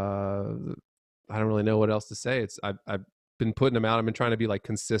don't really know what else to say. I've been putting them out. I've been trying to be like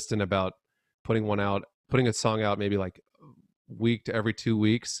consistent about putting a song out maybe like week to every 2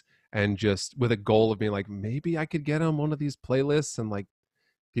 weeks, and just with a goal of being like, maybe I could get on one of these playlists and like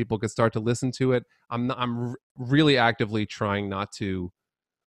people could start to listen to it. I'm really actively trying not to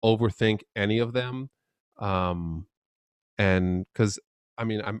overthink any of them. And because I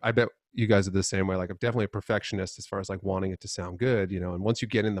mean, I bet you guys are the same way. Like, I'm definitely a perfectionist as far as like wanting it to sound good, you know, and once you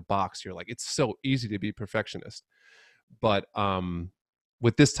get in the box, you're like, it's so easy to be perfectionist. But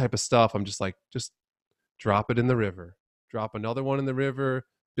with this type of stuff, I'm just like, just drop it in the river, drop another one in the river,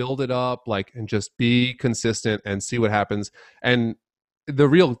 build it up, like, and just be consistent and see what happens. And the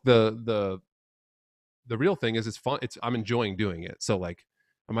real thing is, it's fun. I'm enjoying doing it. So like,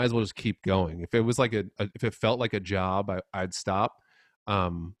 I might as well just keep going. If it was like if it felt like a job, I'd stop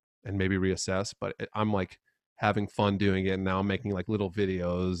and maybe reassess. But I'm like having fun doing it, and now I'm making like little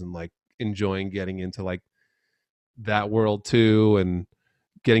videos and like enjoying getting into like that world too, and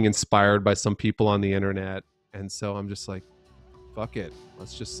getting inspired by some people on the internet. And so I'm just like, fuck it,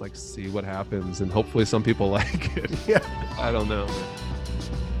 let's just like see what happens, and hopefully some people like it. Yeah. I don't know.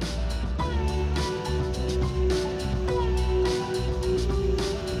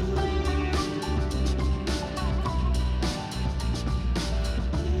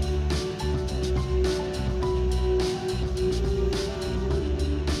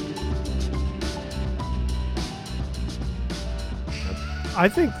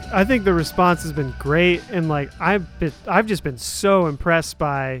 I think the response has been great, and like I've just been so impressed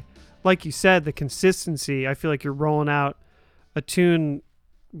by, like you said, the consistency. I feel like you're rolling out a tune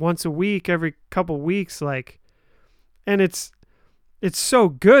once a week, every couple weeks, like, and it's so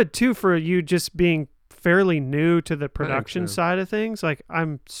good too for you just being fairly new to the production side of things. Like,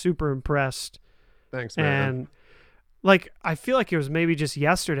 I'm super impressed. Thanks, man. And like, I feel like it was maybe just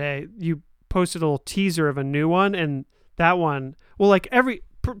yesterday you posted a little teaser of a new one, and that one, well, like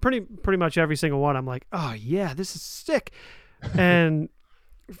pretty much every single one, I'm like, oh yeah, this is sick, and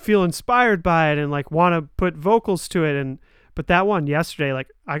feel inspired by it, and like want to put vocals to it. But that one yesterday, like,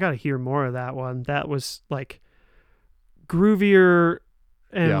 I got to hear more of that one. That was like groovier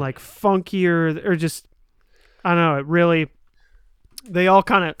and like funkier, or just, I don't know. It really, they all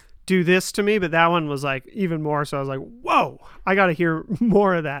kind of do this to me, but that one was like even more. So I was like, whoa, I got to hear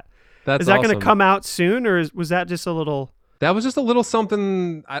more of that. That's Is that awesome. going to come out soon, or was that just a little? That was just a little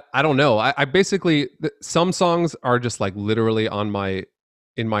something. I don't know. I basically, some songs are just like literally in my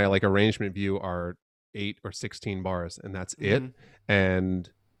like arrangement view are 8 or 16 bars, and that's it. And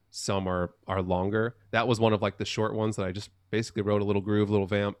some are longer. That was one of like the short ones that I just basically wrote a little groove, a little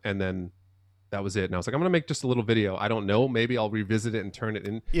vamp, and then that was it. And I was like, I'm gonna make just a little video. I don't know. Maybe I'll revisit it and turn it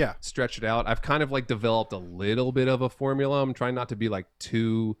in. Yeah. Stretch it out. I've kind of like developed a little bit of a formula. I'm trying not to be like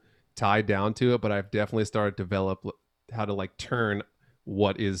too tied down to it, but I've definitely started to develop how to like turn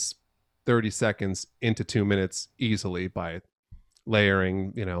what is 30 seconds into 2 minutes easily by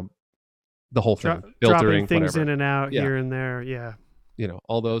layering, the whole thing, Dropping filtering things whatever. in and out Yeah. here and there. Yeah.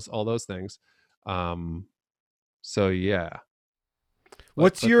 All those things. So yeah.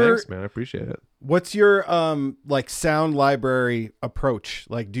 What's But your thanks, man? I appreciate it. What's your like sound library approach?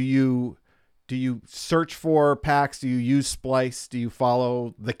 Like, do you search for packs? Do you use Splice? Do you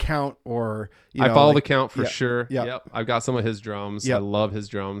follow the count, or I follow the count for yeah, sure. yeah. Yep. I've got some of his drums. Yep. I love his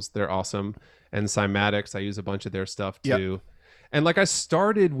drums. They're awesome. And Cymatics, I use a bunch of their stuff Yep. too. And like I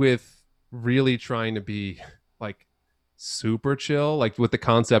started with really trying to be like super chill, like with the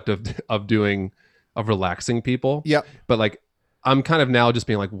concept of relaxing people. Yep. But like I'm kind of now just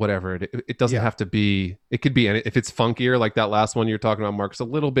being like, whatever. It doesn't Yeah. have to be. It could be if it's funkier, like that last one you're talking about, Mark. It's a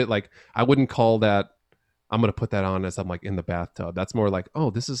little bit like I wouldn't call that. I'm gonna put that on as I'm like in the bathtub. That's more like, oh,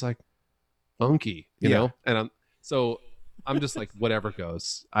 this is like funky, you Yeah. know. And I'm just like whatever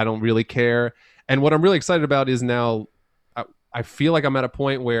goes. I don't really care. And what I'm really excited about is now I feel like I'm at a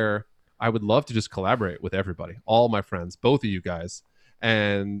point where I would love to just collaborate with everybody, all my friends, both of you guys.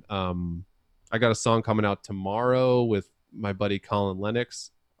 And I got a song coming out tomorrow with my buddy Colin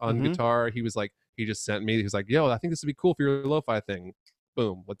Lennox on Mhm. guitar. He was like, he just sent me, he's like, yo, I think this would be cool for your lo-fi thing.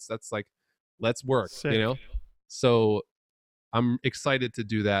 Boom. Let's work, Sick. So I'm excited to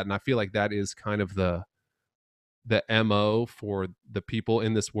do that. And I feel like that is kind of the MO for the people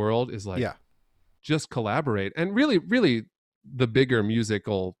in this world is like, Yeah. just collaborate. And really, really the bigger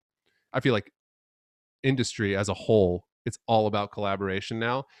musical, I feel like industry as a whole, it's all about collaboration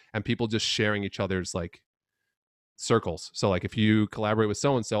now and people just sharing each other's like circles. So like if you collaborate with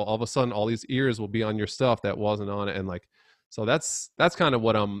so and so, all of a sudden all these ears will be on your stuff that wasn't on it. And like, so that's kind of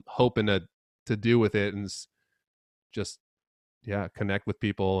what I'm hoping to do with it, and just connect with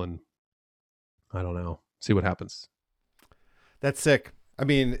people and I don't know, see what happens. That's sick. I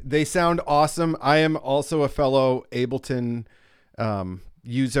mean, they sound awesome. I am also a fellow Ableton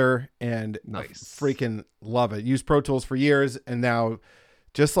user and Nice. freaking love it. Used Pro Tools for years, and now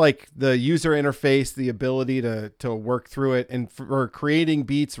just like the user interface, the ability to work through it, and for creating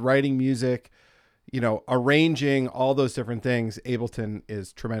beats, writing music, arranging all those different things, Ableton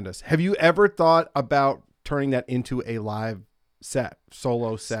is tremendous. Have you ever thought about turning that into a live set,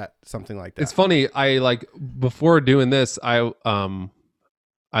 solo set, something like that? It's funny. I like before doing this, I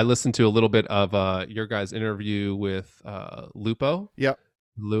listened to a little bit of your guys' interview with Lupo. Yep.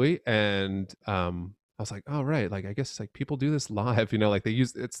 Louis, and I was like, oh right, like I guess like people do this live, like they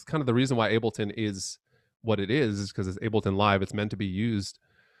use, it's kind of the reason why Ableton is what it is because it's Ableton Live. It's meant to be used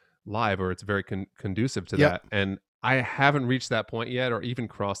live, or it's very conducive to Yep. that. And I haven't reached that point yet, or even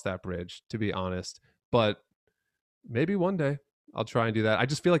crossed that bridge, to be honest. But maybe one day I'll try and do that. I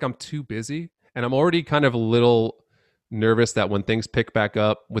just feel like I'm too busy, and I'm already kind of a little nervous that when things pick back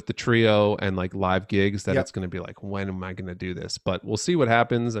up with the trio and like live gigs that Yep. it's going to be like, when am I going to do this? But we'll see what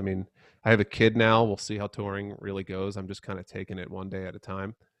happens. I mean, I have a kid now. We'll see how touring really goes. I'm just kind of taking it one day at a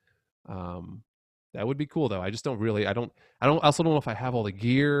time. That would be cool though. I just don't really, I also don't know if I have all the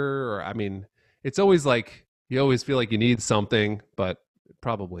gear, or, I mean, it's always like, you always feel like you need something, but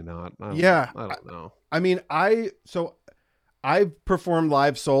probably not. I don't know. I mean, I've performed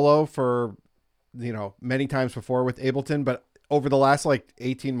live solo for, many times before with Ableton, but over the last like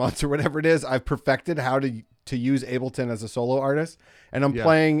 18 months or whatever it is, I've perfected how to use Ableton as a solo artist. And I'm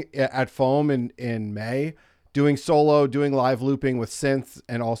playing at Foam in May, doing solo, doing live looping with synths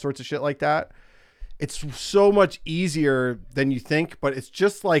and all sorts of shit like that. It's so much easier than you think, but it's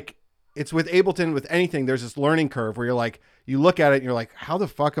just like, it's with Ableton, with anything, there's this learning curve where you're like, you look at it and you're like, how the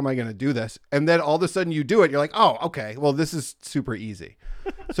fuck am I going to do this? And then all of a sudden you do it. You're like, oh, okay, well, this is super easy.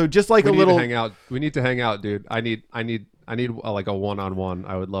 So just like We a need little to hang out. We need to hang out, dude. I need like a one-on-one.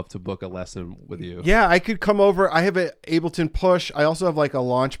 I would love to book a lesson with you. Yeah, I could come over. I have an Ableton Push. I also have like a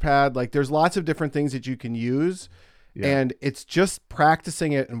Launchpad. Like there's lots of different things that you can use. Yeah. And it's just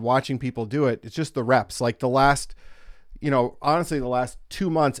practicing it and watching people do it. It's just the reps. Like the last, honestly, the last 2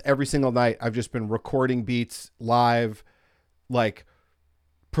 months, every single night, I've just been recording beats live, like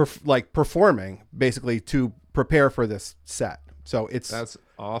performing basically to prepare for this set. So That's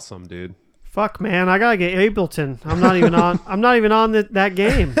awesome, dude. Fuck, man, I gotta get Ableton. I'm not even on. I'm not even on that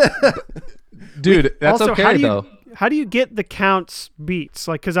game. Dude, that's Also, okay though. How do you get the counts beats?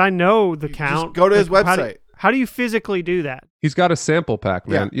 Like, because I know the count. just go to his Like, website. How do you physically do that? He's got a sample pack,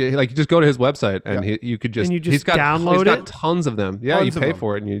 man. Yeah. Like you just go to his website and you could just, And you just he's got download got it? tons of them. Yeah, Tons you of pay them.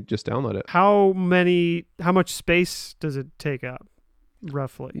 for it and you just download it. How much space does it take up,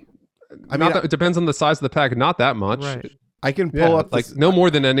 roughly? I mean, It depends on the size of the pack. Not that much. Right. I can pull Yeah, up like this, no more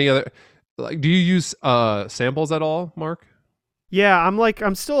than any other. Like, do you use samples at all, Mark? Yeah,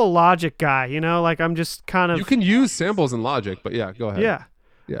 I'm still a Logic guy, like I'm just kind of You can use samples in Logic, but yeah, go ahead. yeah.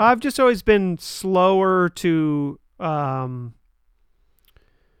 Yeah. I've just always been slower to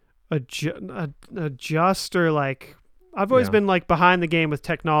adjust, or like I've always Yeah. been like behind the game with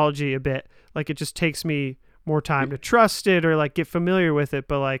technology a bit. Like it just takes me more time to trust it or like get familiar with it,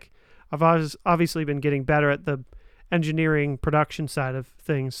 but like I've obviously been getting better at the engineering production side of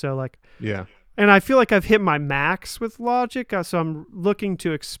things. So like, Yeah. and I feel like I've hit my max with Logic, so I'm looking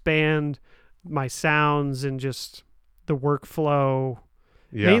to expand my sounds and just the workflow.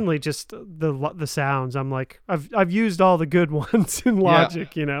 Yeah. Mainly just the sounds. I'm like I've used all the good ones in Logic,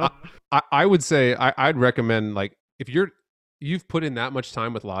 I would say I'd recommend, like, if you've put in that much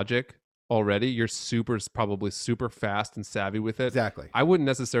time with Logic already, you're probably super fast and savvy with it. exactly. I wouldn't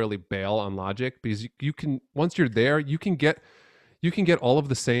necessarily bail on Logic, because you can, once you're there, you can get all of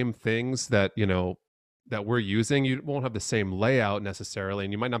the same things that that we're using. You won't have the same layout necessarily,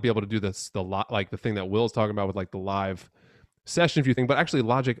 and you might not be able to do like the thing that Will's talking about with like the live session view thing. But actually,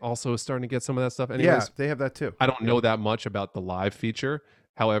 Logic also is starting to get some of that stuff. Anyways, Yeah, they have that too. I don't know that much about the live feature.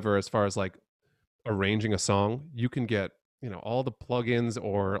 However, as far as like arranging a song, you can get all the plugins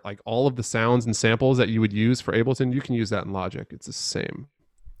or like all of the sounds and samples that you would use for Ableton. You can use that in Logic. It's the same.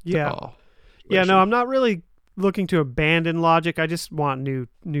 Yeah. Oh, Yeah, no, I'm not really looking to abandon Logic. I just want new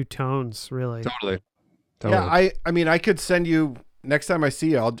tones, really. Totally. Yeah, I mean, I could send you next time I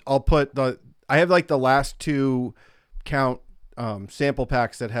see you. I'll put I have like the last two count sample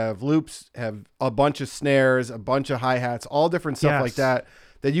packs that have loops, have a bunch of snares, a bunch of hi-hats, all different stuff like that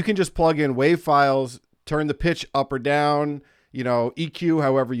you can just plug in wave files, turn the pitch up or down, EQ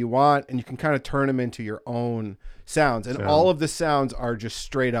however you want, and you can kind of turn them into your own sounds. And all of the sounds are just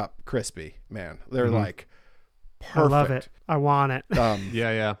straight up crispy, man. They're like perfect. I love it. I want it.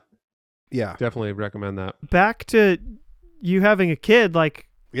 Yeah. Definitely recommend that. Back to you having a kid, like,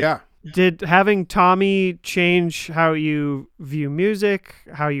 yeah. did having Tommy change how you view music,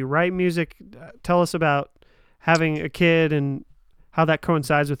 how you write music? Tell us about having a kid and how that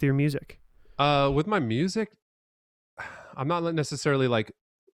coincides with your music. With my music, I'm not necessarily like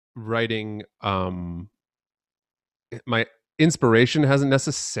writing. My inspiration hasn't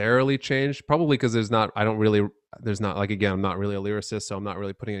necessarily changed, probably because there's not like, again, I'm not really a lyricist, so I'm not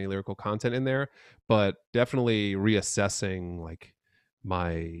really putting any lyrical content in there, but definitely reassessing like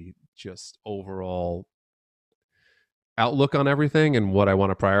my just overall outlook on everything and what I want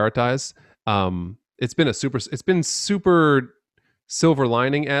to prioritize. It's been super silver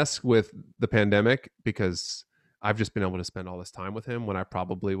lining-esque with the pandemic, because I've just been able to spend all this time with him when I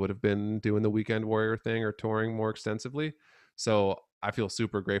probably would have been doing the weekend warrior thing or touring more extensively. So I feel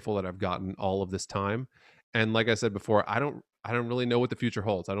super grateful that I've gotten all of this time. And like I said before, I don't really know what the future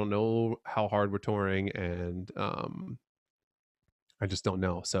holds. I don't know how hard we're touring, and I just don't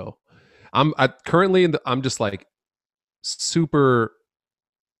know. So I'm just like super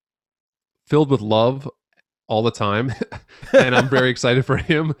filled with love all the time. And I'm very excited for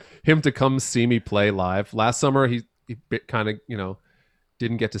him to come see me play live. Last summer, he kind of,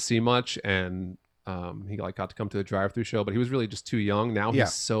 didn't get to see much, and he like got to come to a drive-through show, but he was really just too young. Now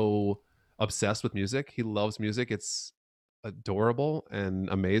he's so obsessed with music. He loves music. It's adorable and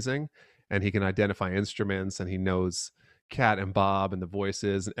amazing. And he can identify instruments, and he knows Cat and Bob and the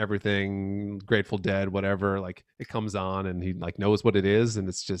voices and everything, Grateful Dead, whatever, like it comes on, and he like knows what it is, and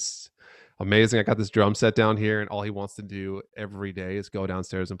it's just amazing. I got this drum set down here, and all he wants to do every day is go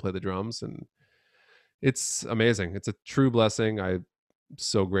downstairs and play the drums, and it's amazing. It's a true blessing. I'm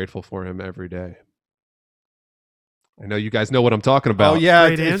so grateful for him every day. I know you guys know what I'm talking about. Oh yeah,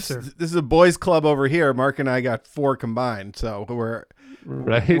 Great answer. This is a boys club over here. Mark and I got 4 combined, so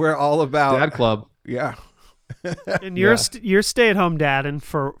we're all about Dad Club. Yeah. And you're you're stay-at-home dadding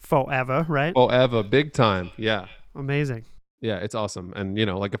for forever, right? Forever, big time. Yeah. Amazing. Yeah, it's awesome. And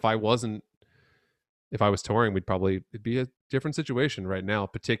like if I was touring, it'd be a different situation right now,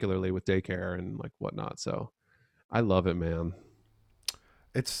 particularly with daycare and like whatnot. So I love it, man.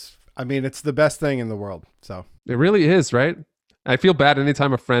 It's the best thing in the world. So it really is, right? I feel bad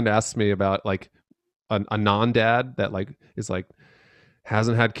anytime a friend asks me about like a non-dad that like is like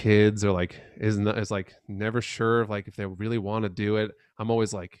hasn't had kids, or like is like never sure of like if they really want to do it. I'm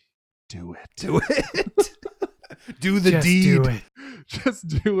always like, do it. Do the Just deed. do it. Just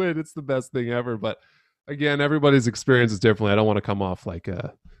do it. It's the best thing ever. But again, everybody's experience is different. I don't want to come off like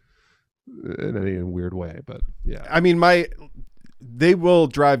in any weird way, but yeah. I mean, they will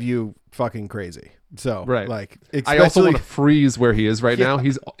drive you fucking crazy. So Right. like I also especially want to freeze where he is right Yeah. now.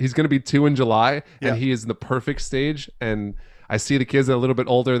 He's going to be 2 in July, and Yeah. he is in the perfect stage. And I see the kids that are a little bit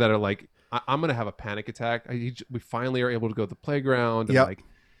older that are like, I'm going to have a panic attack. We finally are able to go to the playground, and Yep. like,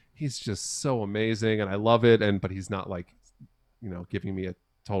 he's just so amazing, and I love it. But he's not like, giving me a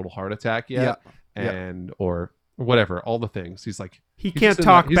total heart attack yet, Yeah. Yeah. and or whatever, all the things. He's like, He he's can't just in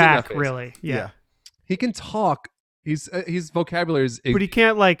talk that- he's in that back phase. really. Yeah. He can talk. His vocabulary is But he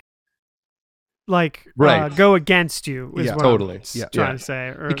can't Right. go against you is Yeah. what Totally. I'm Yeah. trying to say.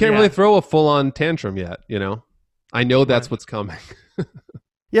 Or, he can't yeah. really throw a full-on tantrum yet. I know that's Right. what's coming.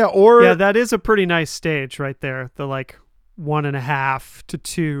 Yeah, or Yeah, that is a pretty nice stage right there. The 1.5 to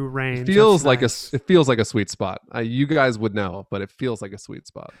 2 range. It feels That's like nice. it feels like a sweet spot. You guys would know, but it feels like a sweet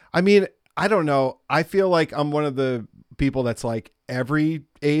spot. I mean, I don't know. I feel like I'm one of the people that's like every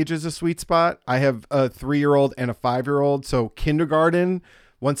age is a sweet spot. I have a 3-year-old and a 5-year-old. So kindergarten,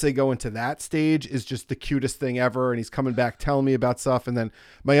 once they go into that stage, is just the cutest thing ever. And he's coming back telling me about stuff. And then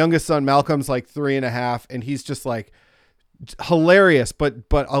my youngest son, Malcolm's like 3.5, and he's just like hilarious, but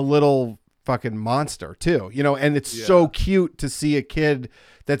a little fucking monster too, and it's so cute to see a kid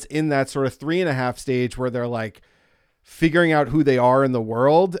that's in that sort of 3.5 stage where they're like figuring out who they are in the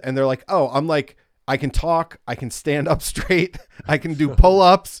world. And they're like, oh, I can talk, I can stand up straight, I can do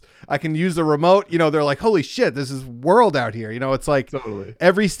pull-ups, I can use the remote. They're like, holy shit, this is world out here. It's like Totally.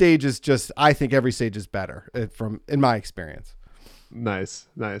 every stage is just, I think every stage is better in my experience. Nice.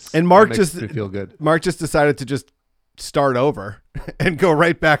 And Mark That makes just me feel good. Mark just decided to just start over and go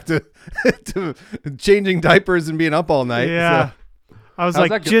right back to to changing diapers and being up all night. Yeah. So, I was How's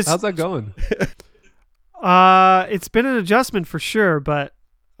like, how's that going? it's been an adjustment for sure, but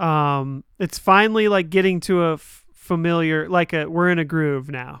it's finally getting to a familiar, we're in a groove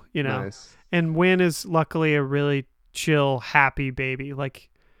now, Nice. And Win is luckily a really chill, happy baby,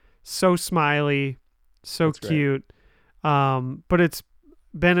 so smiley, so That's great. cute. But it's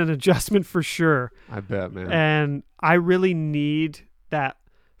been an adjustment for sure. I bet, man. And I really need that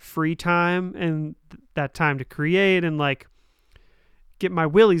free time and that time to create and get my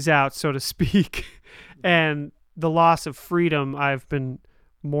willies out, so to speak. And the loss of freedom I've been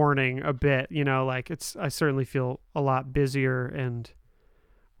mourning a bit, I certainly feel a lot busier and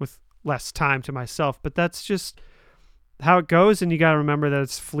with less time to myself, but that's just how it goes. And you got to remember that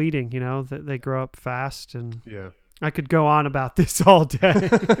it's fleeting, that they grow up fast. And Yeah. I could go on about this all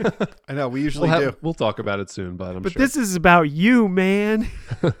day. I know we usually do. We'll talk about it soon, but I'm But sure. this is about you, man.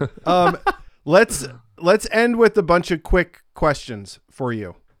 Let's end with a bunch of quick questions for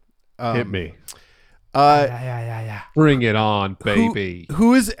you. Hit me. Yeah. Bring it on, baby.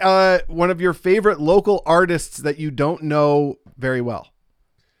 Who is one of your favorite local artists that you don't know very well?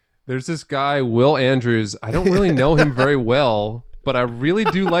 There's this guy, Will Andrews. I don't really know him very well, but I really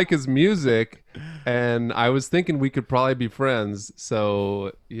do like his music. And I was thinking we could probably be friends.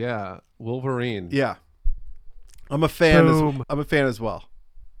 So yeah, Wolverine. Yeah, I'm a fan. Boom. I'm a fan as well.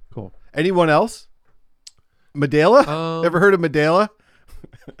 Cool. Anyone else? Medela? Ever heard of Medela?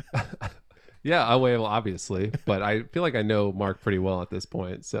 Yeah, well, obviously, but I feel like I know Mark pretty well at this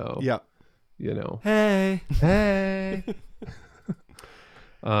point. So Yeah. Hey. Hey.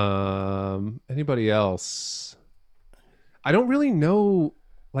 Anybody else? I don't really know.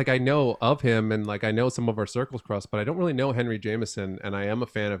 I know of him, and I know some of our circles cross, but I don't really know Henry Jameson, and I am a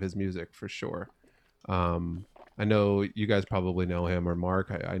fan of his music for sure. I know you guys probably know him, or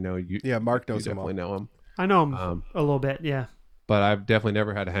Mark. I know you. Yeah, Mark You knows him well. definitely know him, I know him a little bit, yeah. but I've definitely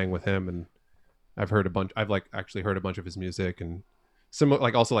never had to hang with him, and I've heard a bunch. I've actually heard a bunch of his music, and some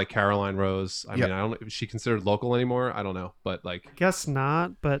also Caroline Rose. I Yep. mean, I don't know if she considered local anymore. I don't know, but Guess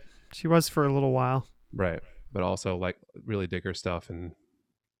not, but she was for a little while. right. But also really dig her stuff, and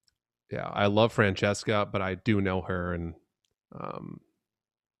yeah, I love Francesca, but I do know her, and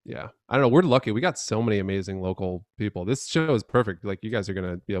yeah, I don't know. We're lucky. We got so many amazing local people. This show is perfect. You guys are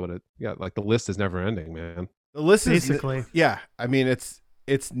gonna be able to. Yeah, the list is never ending, man. The list is Basically. yeah. I mean, it's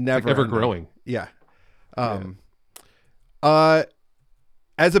never Ever ending. growing. Yeah.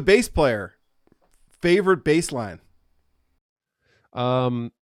 As a bass player, favorite bass line? I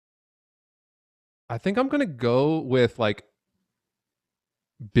think I'm gonna go with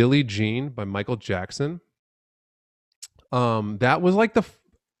Billie Jean by Michael Jackson. That was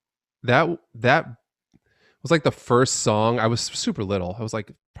that was the first song. I was super little. I was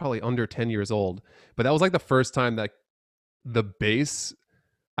probably under 10 years old, but that was the first time that the bass,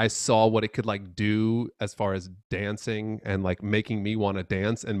 I saw what it could do as far as dancing and making me want to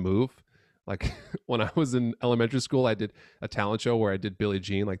dance and move. When I was in elementary school, I did a talent show where I did Billie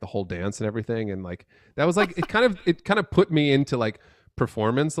Jean, the whole dance and everything. And that was it kind of put me into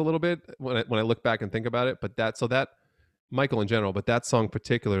performance a little bit when I look back and think about it. But that Michael in general, but that song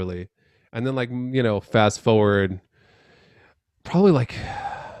particularly, and then like fast forward, probably like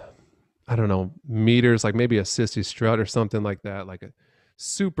I don't know, meters, like maybe a Sissy Strut or something like that, like a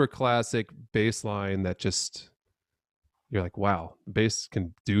super classic bass line that just you're like, wow, bass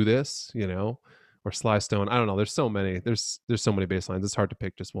can do this, or Sly Stone. I don't know. There's so many. There's so many bass lines. It's hard to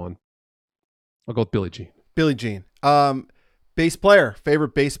pick just one. I'll go with Billie Jean. Billie Jean. Bass player.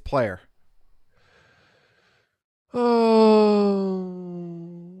 Favorite bass player. Oh,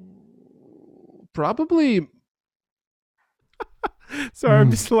 probably. Sorry,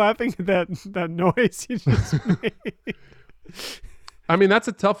 I'm just laughing at that noise you just made. I mean, that's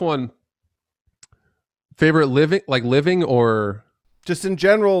a tough one. Favorite living or just in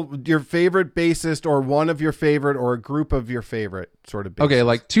general, your favorite bassist or one of your favorite or a group of your favorite sort of bassists. Okay,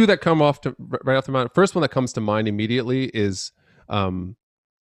 like two that come right off the mind. First one that comes to mind immediately is James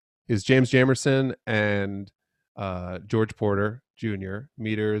Jamerson and George Porter Jr.,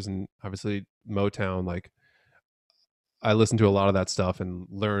 Meters, and obviously Motown. Like, I listened to a lot of that stuff and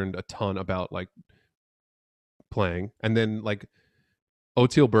learned a ton about like playing. And then like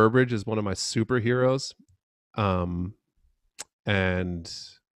Oteil Burbridge is one of my superheroes. And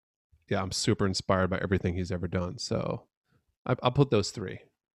yeah, I'm super inspired by everything he's ever done. So I'll put those three.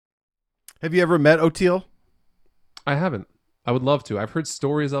 Have you ever met Oteil? I haven't. I would love to. I've heard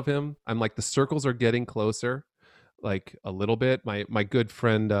stories of him. I'm like, the circles are getting closer, like a little bit. My good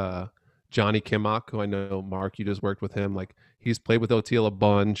friend Johnny Kimmock, who I know, Mark, you just worked with him. Like, he's played with Oteil a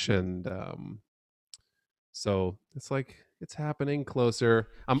bunch, and so it's like it's happening closer.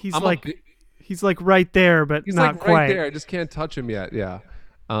 He's like right there, but he's not like quite. Right there. I just can't touch him yet. Yeah,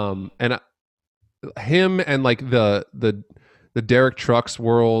 him and like the Derek Trucks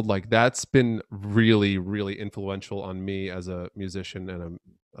world, like that's been really, really influential on me as a musician and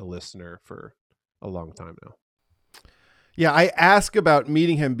a listener for a long time now. Yeah, I ask about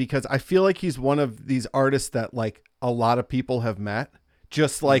meeting him because I feel like he's one of these artists that like a lot of people have met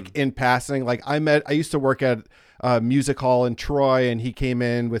just like in passing. Like I used to work at a music hall in Troy, and he came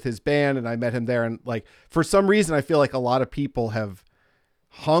in with his band and I met him there. And like, for some reason, I feel like a lot of people have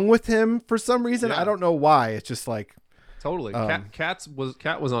hung with him for some reason. Yeah. I don't know why. It's just like, totally. Cat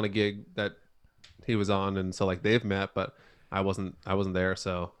was on a gig that he was on. And so like they've met, but I wasn't there.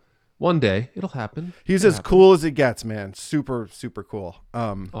 So one day it'll happen. He's as cool as it gets, man. Super, super cool.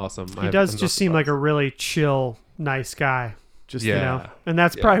 Awesome. He does just seem like a really chill, nice guy. Just, and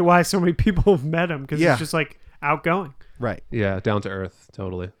that's probably why so many people have met him, because he's just like outgoing. Right. Yeah. Down to earth.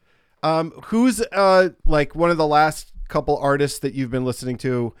 Totally. Who's like one of the last couple artists that you've been listening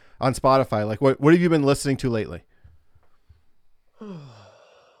to on Spotify? Like what have you been listening to lately?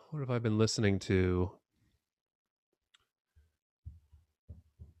 What have I been listening to?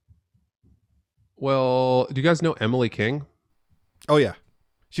 Well, do you guys know Emily King? Oh yeah,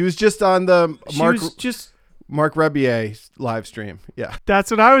 she was just on the Mark Rebier live stream. Yeah,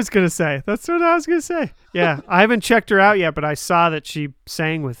 that's what I was gonna say. Yeah, I haven't checked her out yet, but I saw that she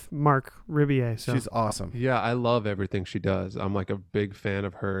sang with Mark Rebier. So she's awesome. Yeah, I love everything she does. I'm like a big fan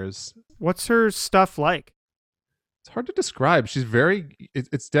of hers. What's her stuff like? It's hard to describe. She's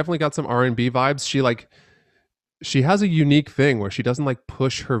it's definitely got some R&B vibes. She has a unique thing where she doesn't like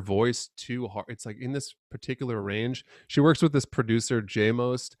push her voice too hard. It's like in this particular range. She works with this producer,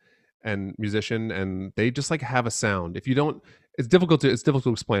 J-Most, and musician, and they just like have a sound. If you don't, it's difficult to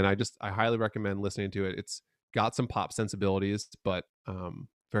explain. I highly recommend listening to it. It's got some pop sensibilities, but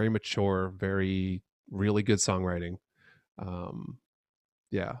very mature, very really good songwriting.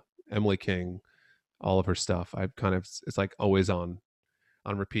 Yeah, Emily King, all of her stuff. It's like always on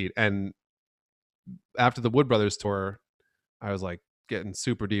repeat. And after the Wood Brothers tour, I was like getting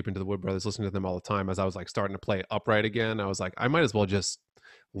super deep into the Wood Brothers, listening to them all the time. As I was like starting to play upright again, I was like, I might as well just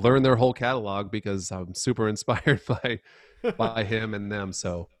learn their whole catalog because I'm super inspired by him and them.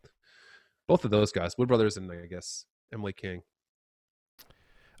 So both of those guys, Wood Brothers and I guess Emily King.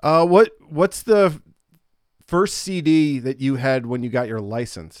 What's the first CD that you had when you got your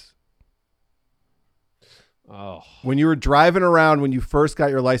license? Oh, when you were driving around, when you first got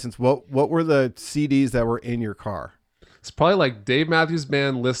your license, what were the CDs that were in your car? It's probably like Dave Matthews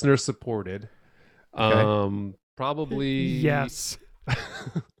Band, listener supported. Okay. Probably yes.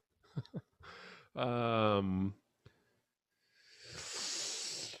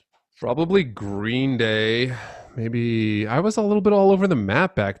 Probably Green Day. Maybe I was a little bit all over the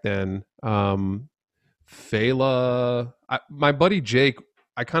map back then. Fela. My buddy Jake,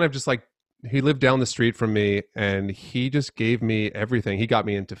 I kind of just like, he lived down the street from me and he just gave me everything. He got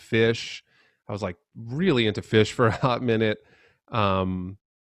me into Fish. I was like really into Fish for a hot minute. I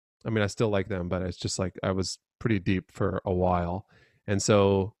mean, I still like them, but it's just like I was pretty deep for a while, and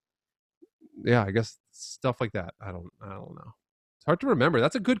so yeah, I guess stuff like that. I don't know. It's hard to remember.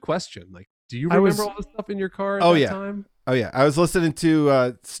 That's a good question. Like, do you remember all the stuff in your car at that time? Oh yeah, I was listening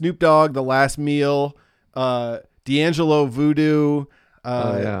to Snoop Dogg, The Last Meal, D'Angelo, Voodoo,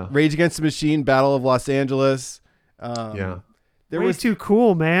 Rage Against the Machine, Battle of Los Angeles. Yeah, there way was too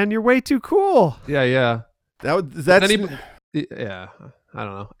cool, man. You're way too cool. yeah. That's Yeah, I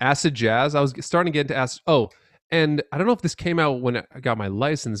don't know. Acid jazz. I was starting to get into acid. Oh, and I don't know if this came out when I got my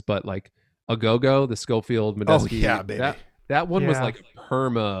license, but like A Go-Go, the Schofield Medeski. Oh yeah, baby. That one was Yeah. like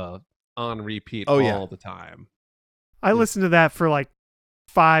perma on repeat Oh, all yeah. the time. I listened to that for like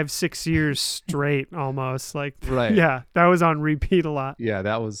 5-6 years straight, almost. Like, Right. yeah, that was on repeat a lot. Yeah,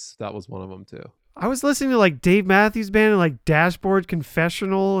 that was one of them too. I was listening to like Dave Matthews Band and like Dashboard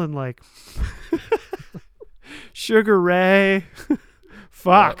Confessional and like Sugar Ray.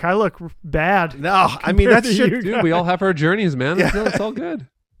 Fuck, I look bad. No, I mean that's Compared shit. to you Dude, we all have our journeys, man. Yeah. It's all good.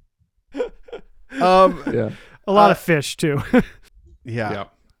 Yeah. A lot of fish too. Yeah.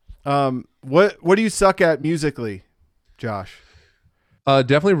 What do you suck at musically, Josh?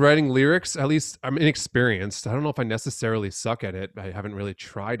 Definitely writing lyrics. At least I'm inexperienced. I don't know if I necessarily suck at it. I haven't really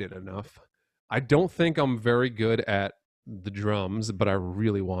tried it enough. I don't think I'm very good at the drums, but I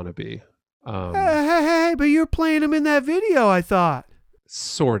really want to be. Hey, but you're playing them in that video, I thought.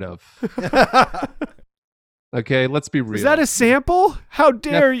 Sort of. Okay, let's be real. Is that a sample? How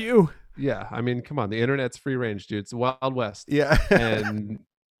dare you? Yeah, I mean, come on. The internet's free range, dude. It's Wild West. Yeah. And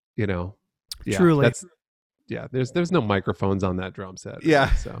yeah, Truly. there's no microphones on that drum set.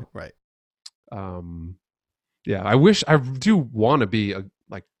 Yeah. So Right. yeah, I do want to be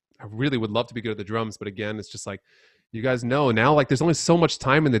I really would love to be good at the drums, but again, it's just like, you guys know now, like there's only so much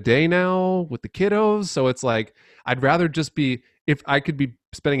time in the day now with the kiddos. So it's like, I'd rather just be, if I could be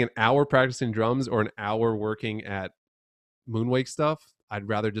spending an hour practicing drums or an hour working at Moonwake stuff, I'd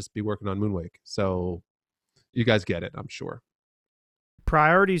rather just be working on Moonwake. So you guys get it, I'm sure.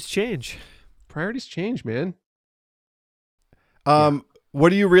 Priorities change. Priorities change, man.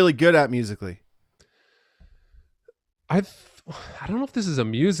 What are you really good at musically? I don't know if this is a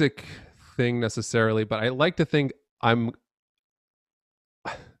music thing necessarily, but I like to think I don't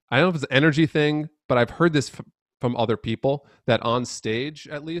know if it's an energy thing, but I've heard this from other people that on stage,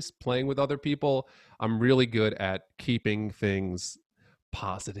 at least playing with other people, I'm really good at keeping things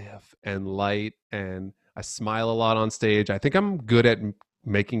positive and light, and I smile a lot on stage. I think I'm good at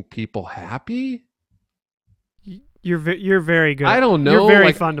making people happy. You're very good. I don't know, You're very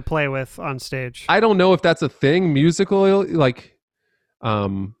like- fun to play with on stage. I don't know if that's a thing musical, like, I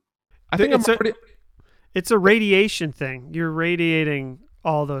think It's I'm a- pretty. It's a radiation thing. You're radiating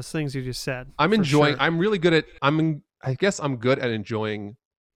all those things you just said. I'm for enjoying. sure. I'm really good at. I guess I'm good at enjoying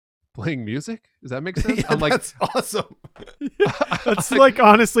playing music. Does that make sense? Yeah, I'm like, that's awesome. That's like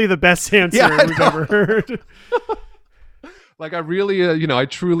honestly the best answer Yeah, I we've know. ever heard. like I really, I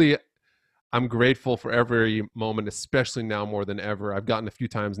truly, I'm grateful for every moment, especially now more than ever. I've gotten a few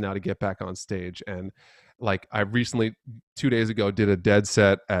times now to get back on stage, and like I recently, 2 days ago, did a dead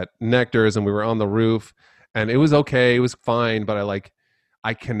set at Nectar's, and we were on the roof, and it was okay, it was fine, but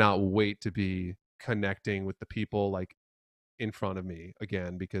I cannot wait to be connecting with the people like in front of me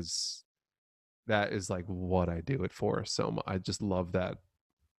again, because that is like what I do it for. So I just love that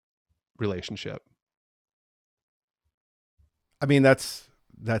relationship. I mean, that's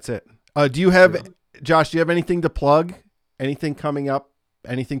it. Do you have, Josh, do you have anything to plug? Anything coming up?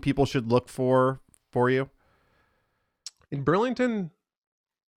 Anything people should look for you? In Burlington,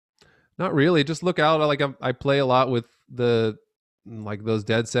 not really. Just look out. Like I play a lot with the like those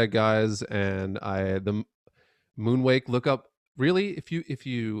Dead Set guys, and the Moonwake. Look up. Really, if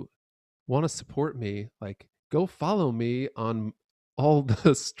you want to support me, like go follow me on all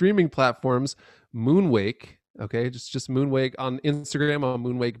the streaming platforms. Moonwake. Okay, just Moonwake on Instagram, on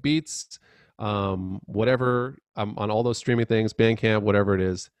Moonwake Beats, whatever. I'm on all those streaming things, Bandcamp, whatever it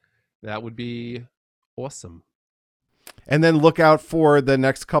is. That would be awesome. And then look out for the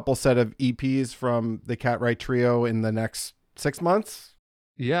next couple set of EPs from the Cat Wright Trio in the next 6 months.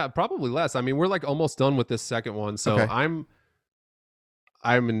 Yeah, probably less. I mean, we're like almost done with this second one, so Okay.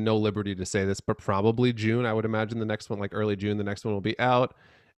 I'm in no liberty to say this, but probably June. I would imagine the next one, like early June, the next one will be out,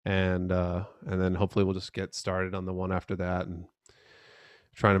 and then hopefully we'll just get started on the one after that, and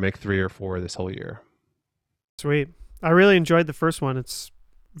trying to make 3 or 4 this whole year. Sweet. I really enjoyed the first one. It's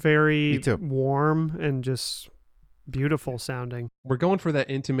very Me too. warm and just beautiful sounding. We're going for that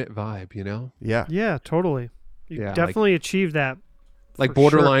intimate vibe, you know, Yeah. Yeah, totally. You Yeah, like- definitely achieved that. like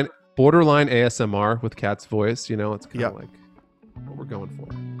for sure. borderline ASMR with Cat's voice. You know, it's kind of Yep. like what we're going for.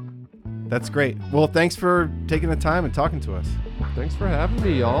 That's great. Well, thanks for taking the time and talking to us. Thanks for having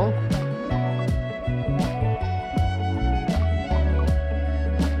me, y'all.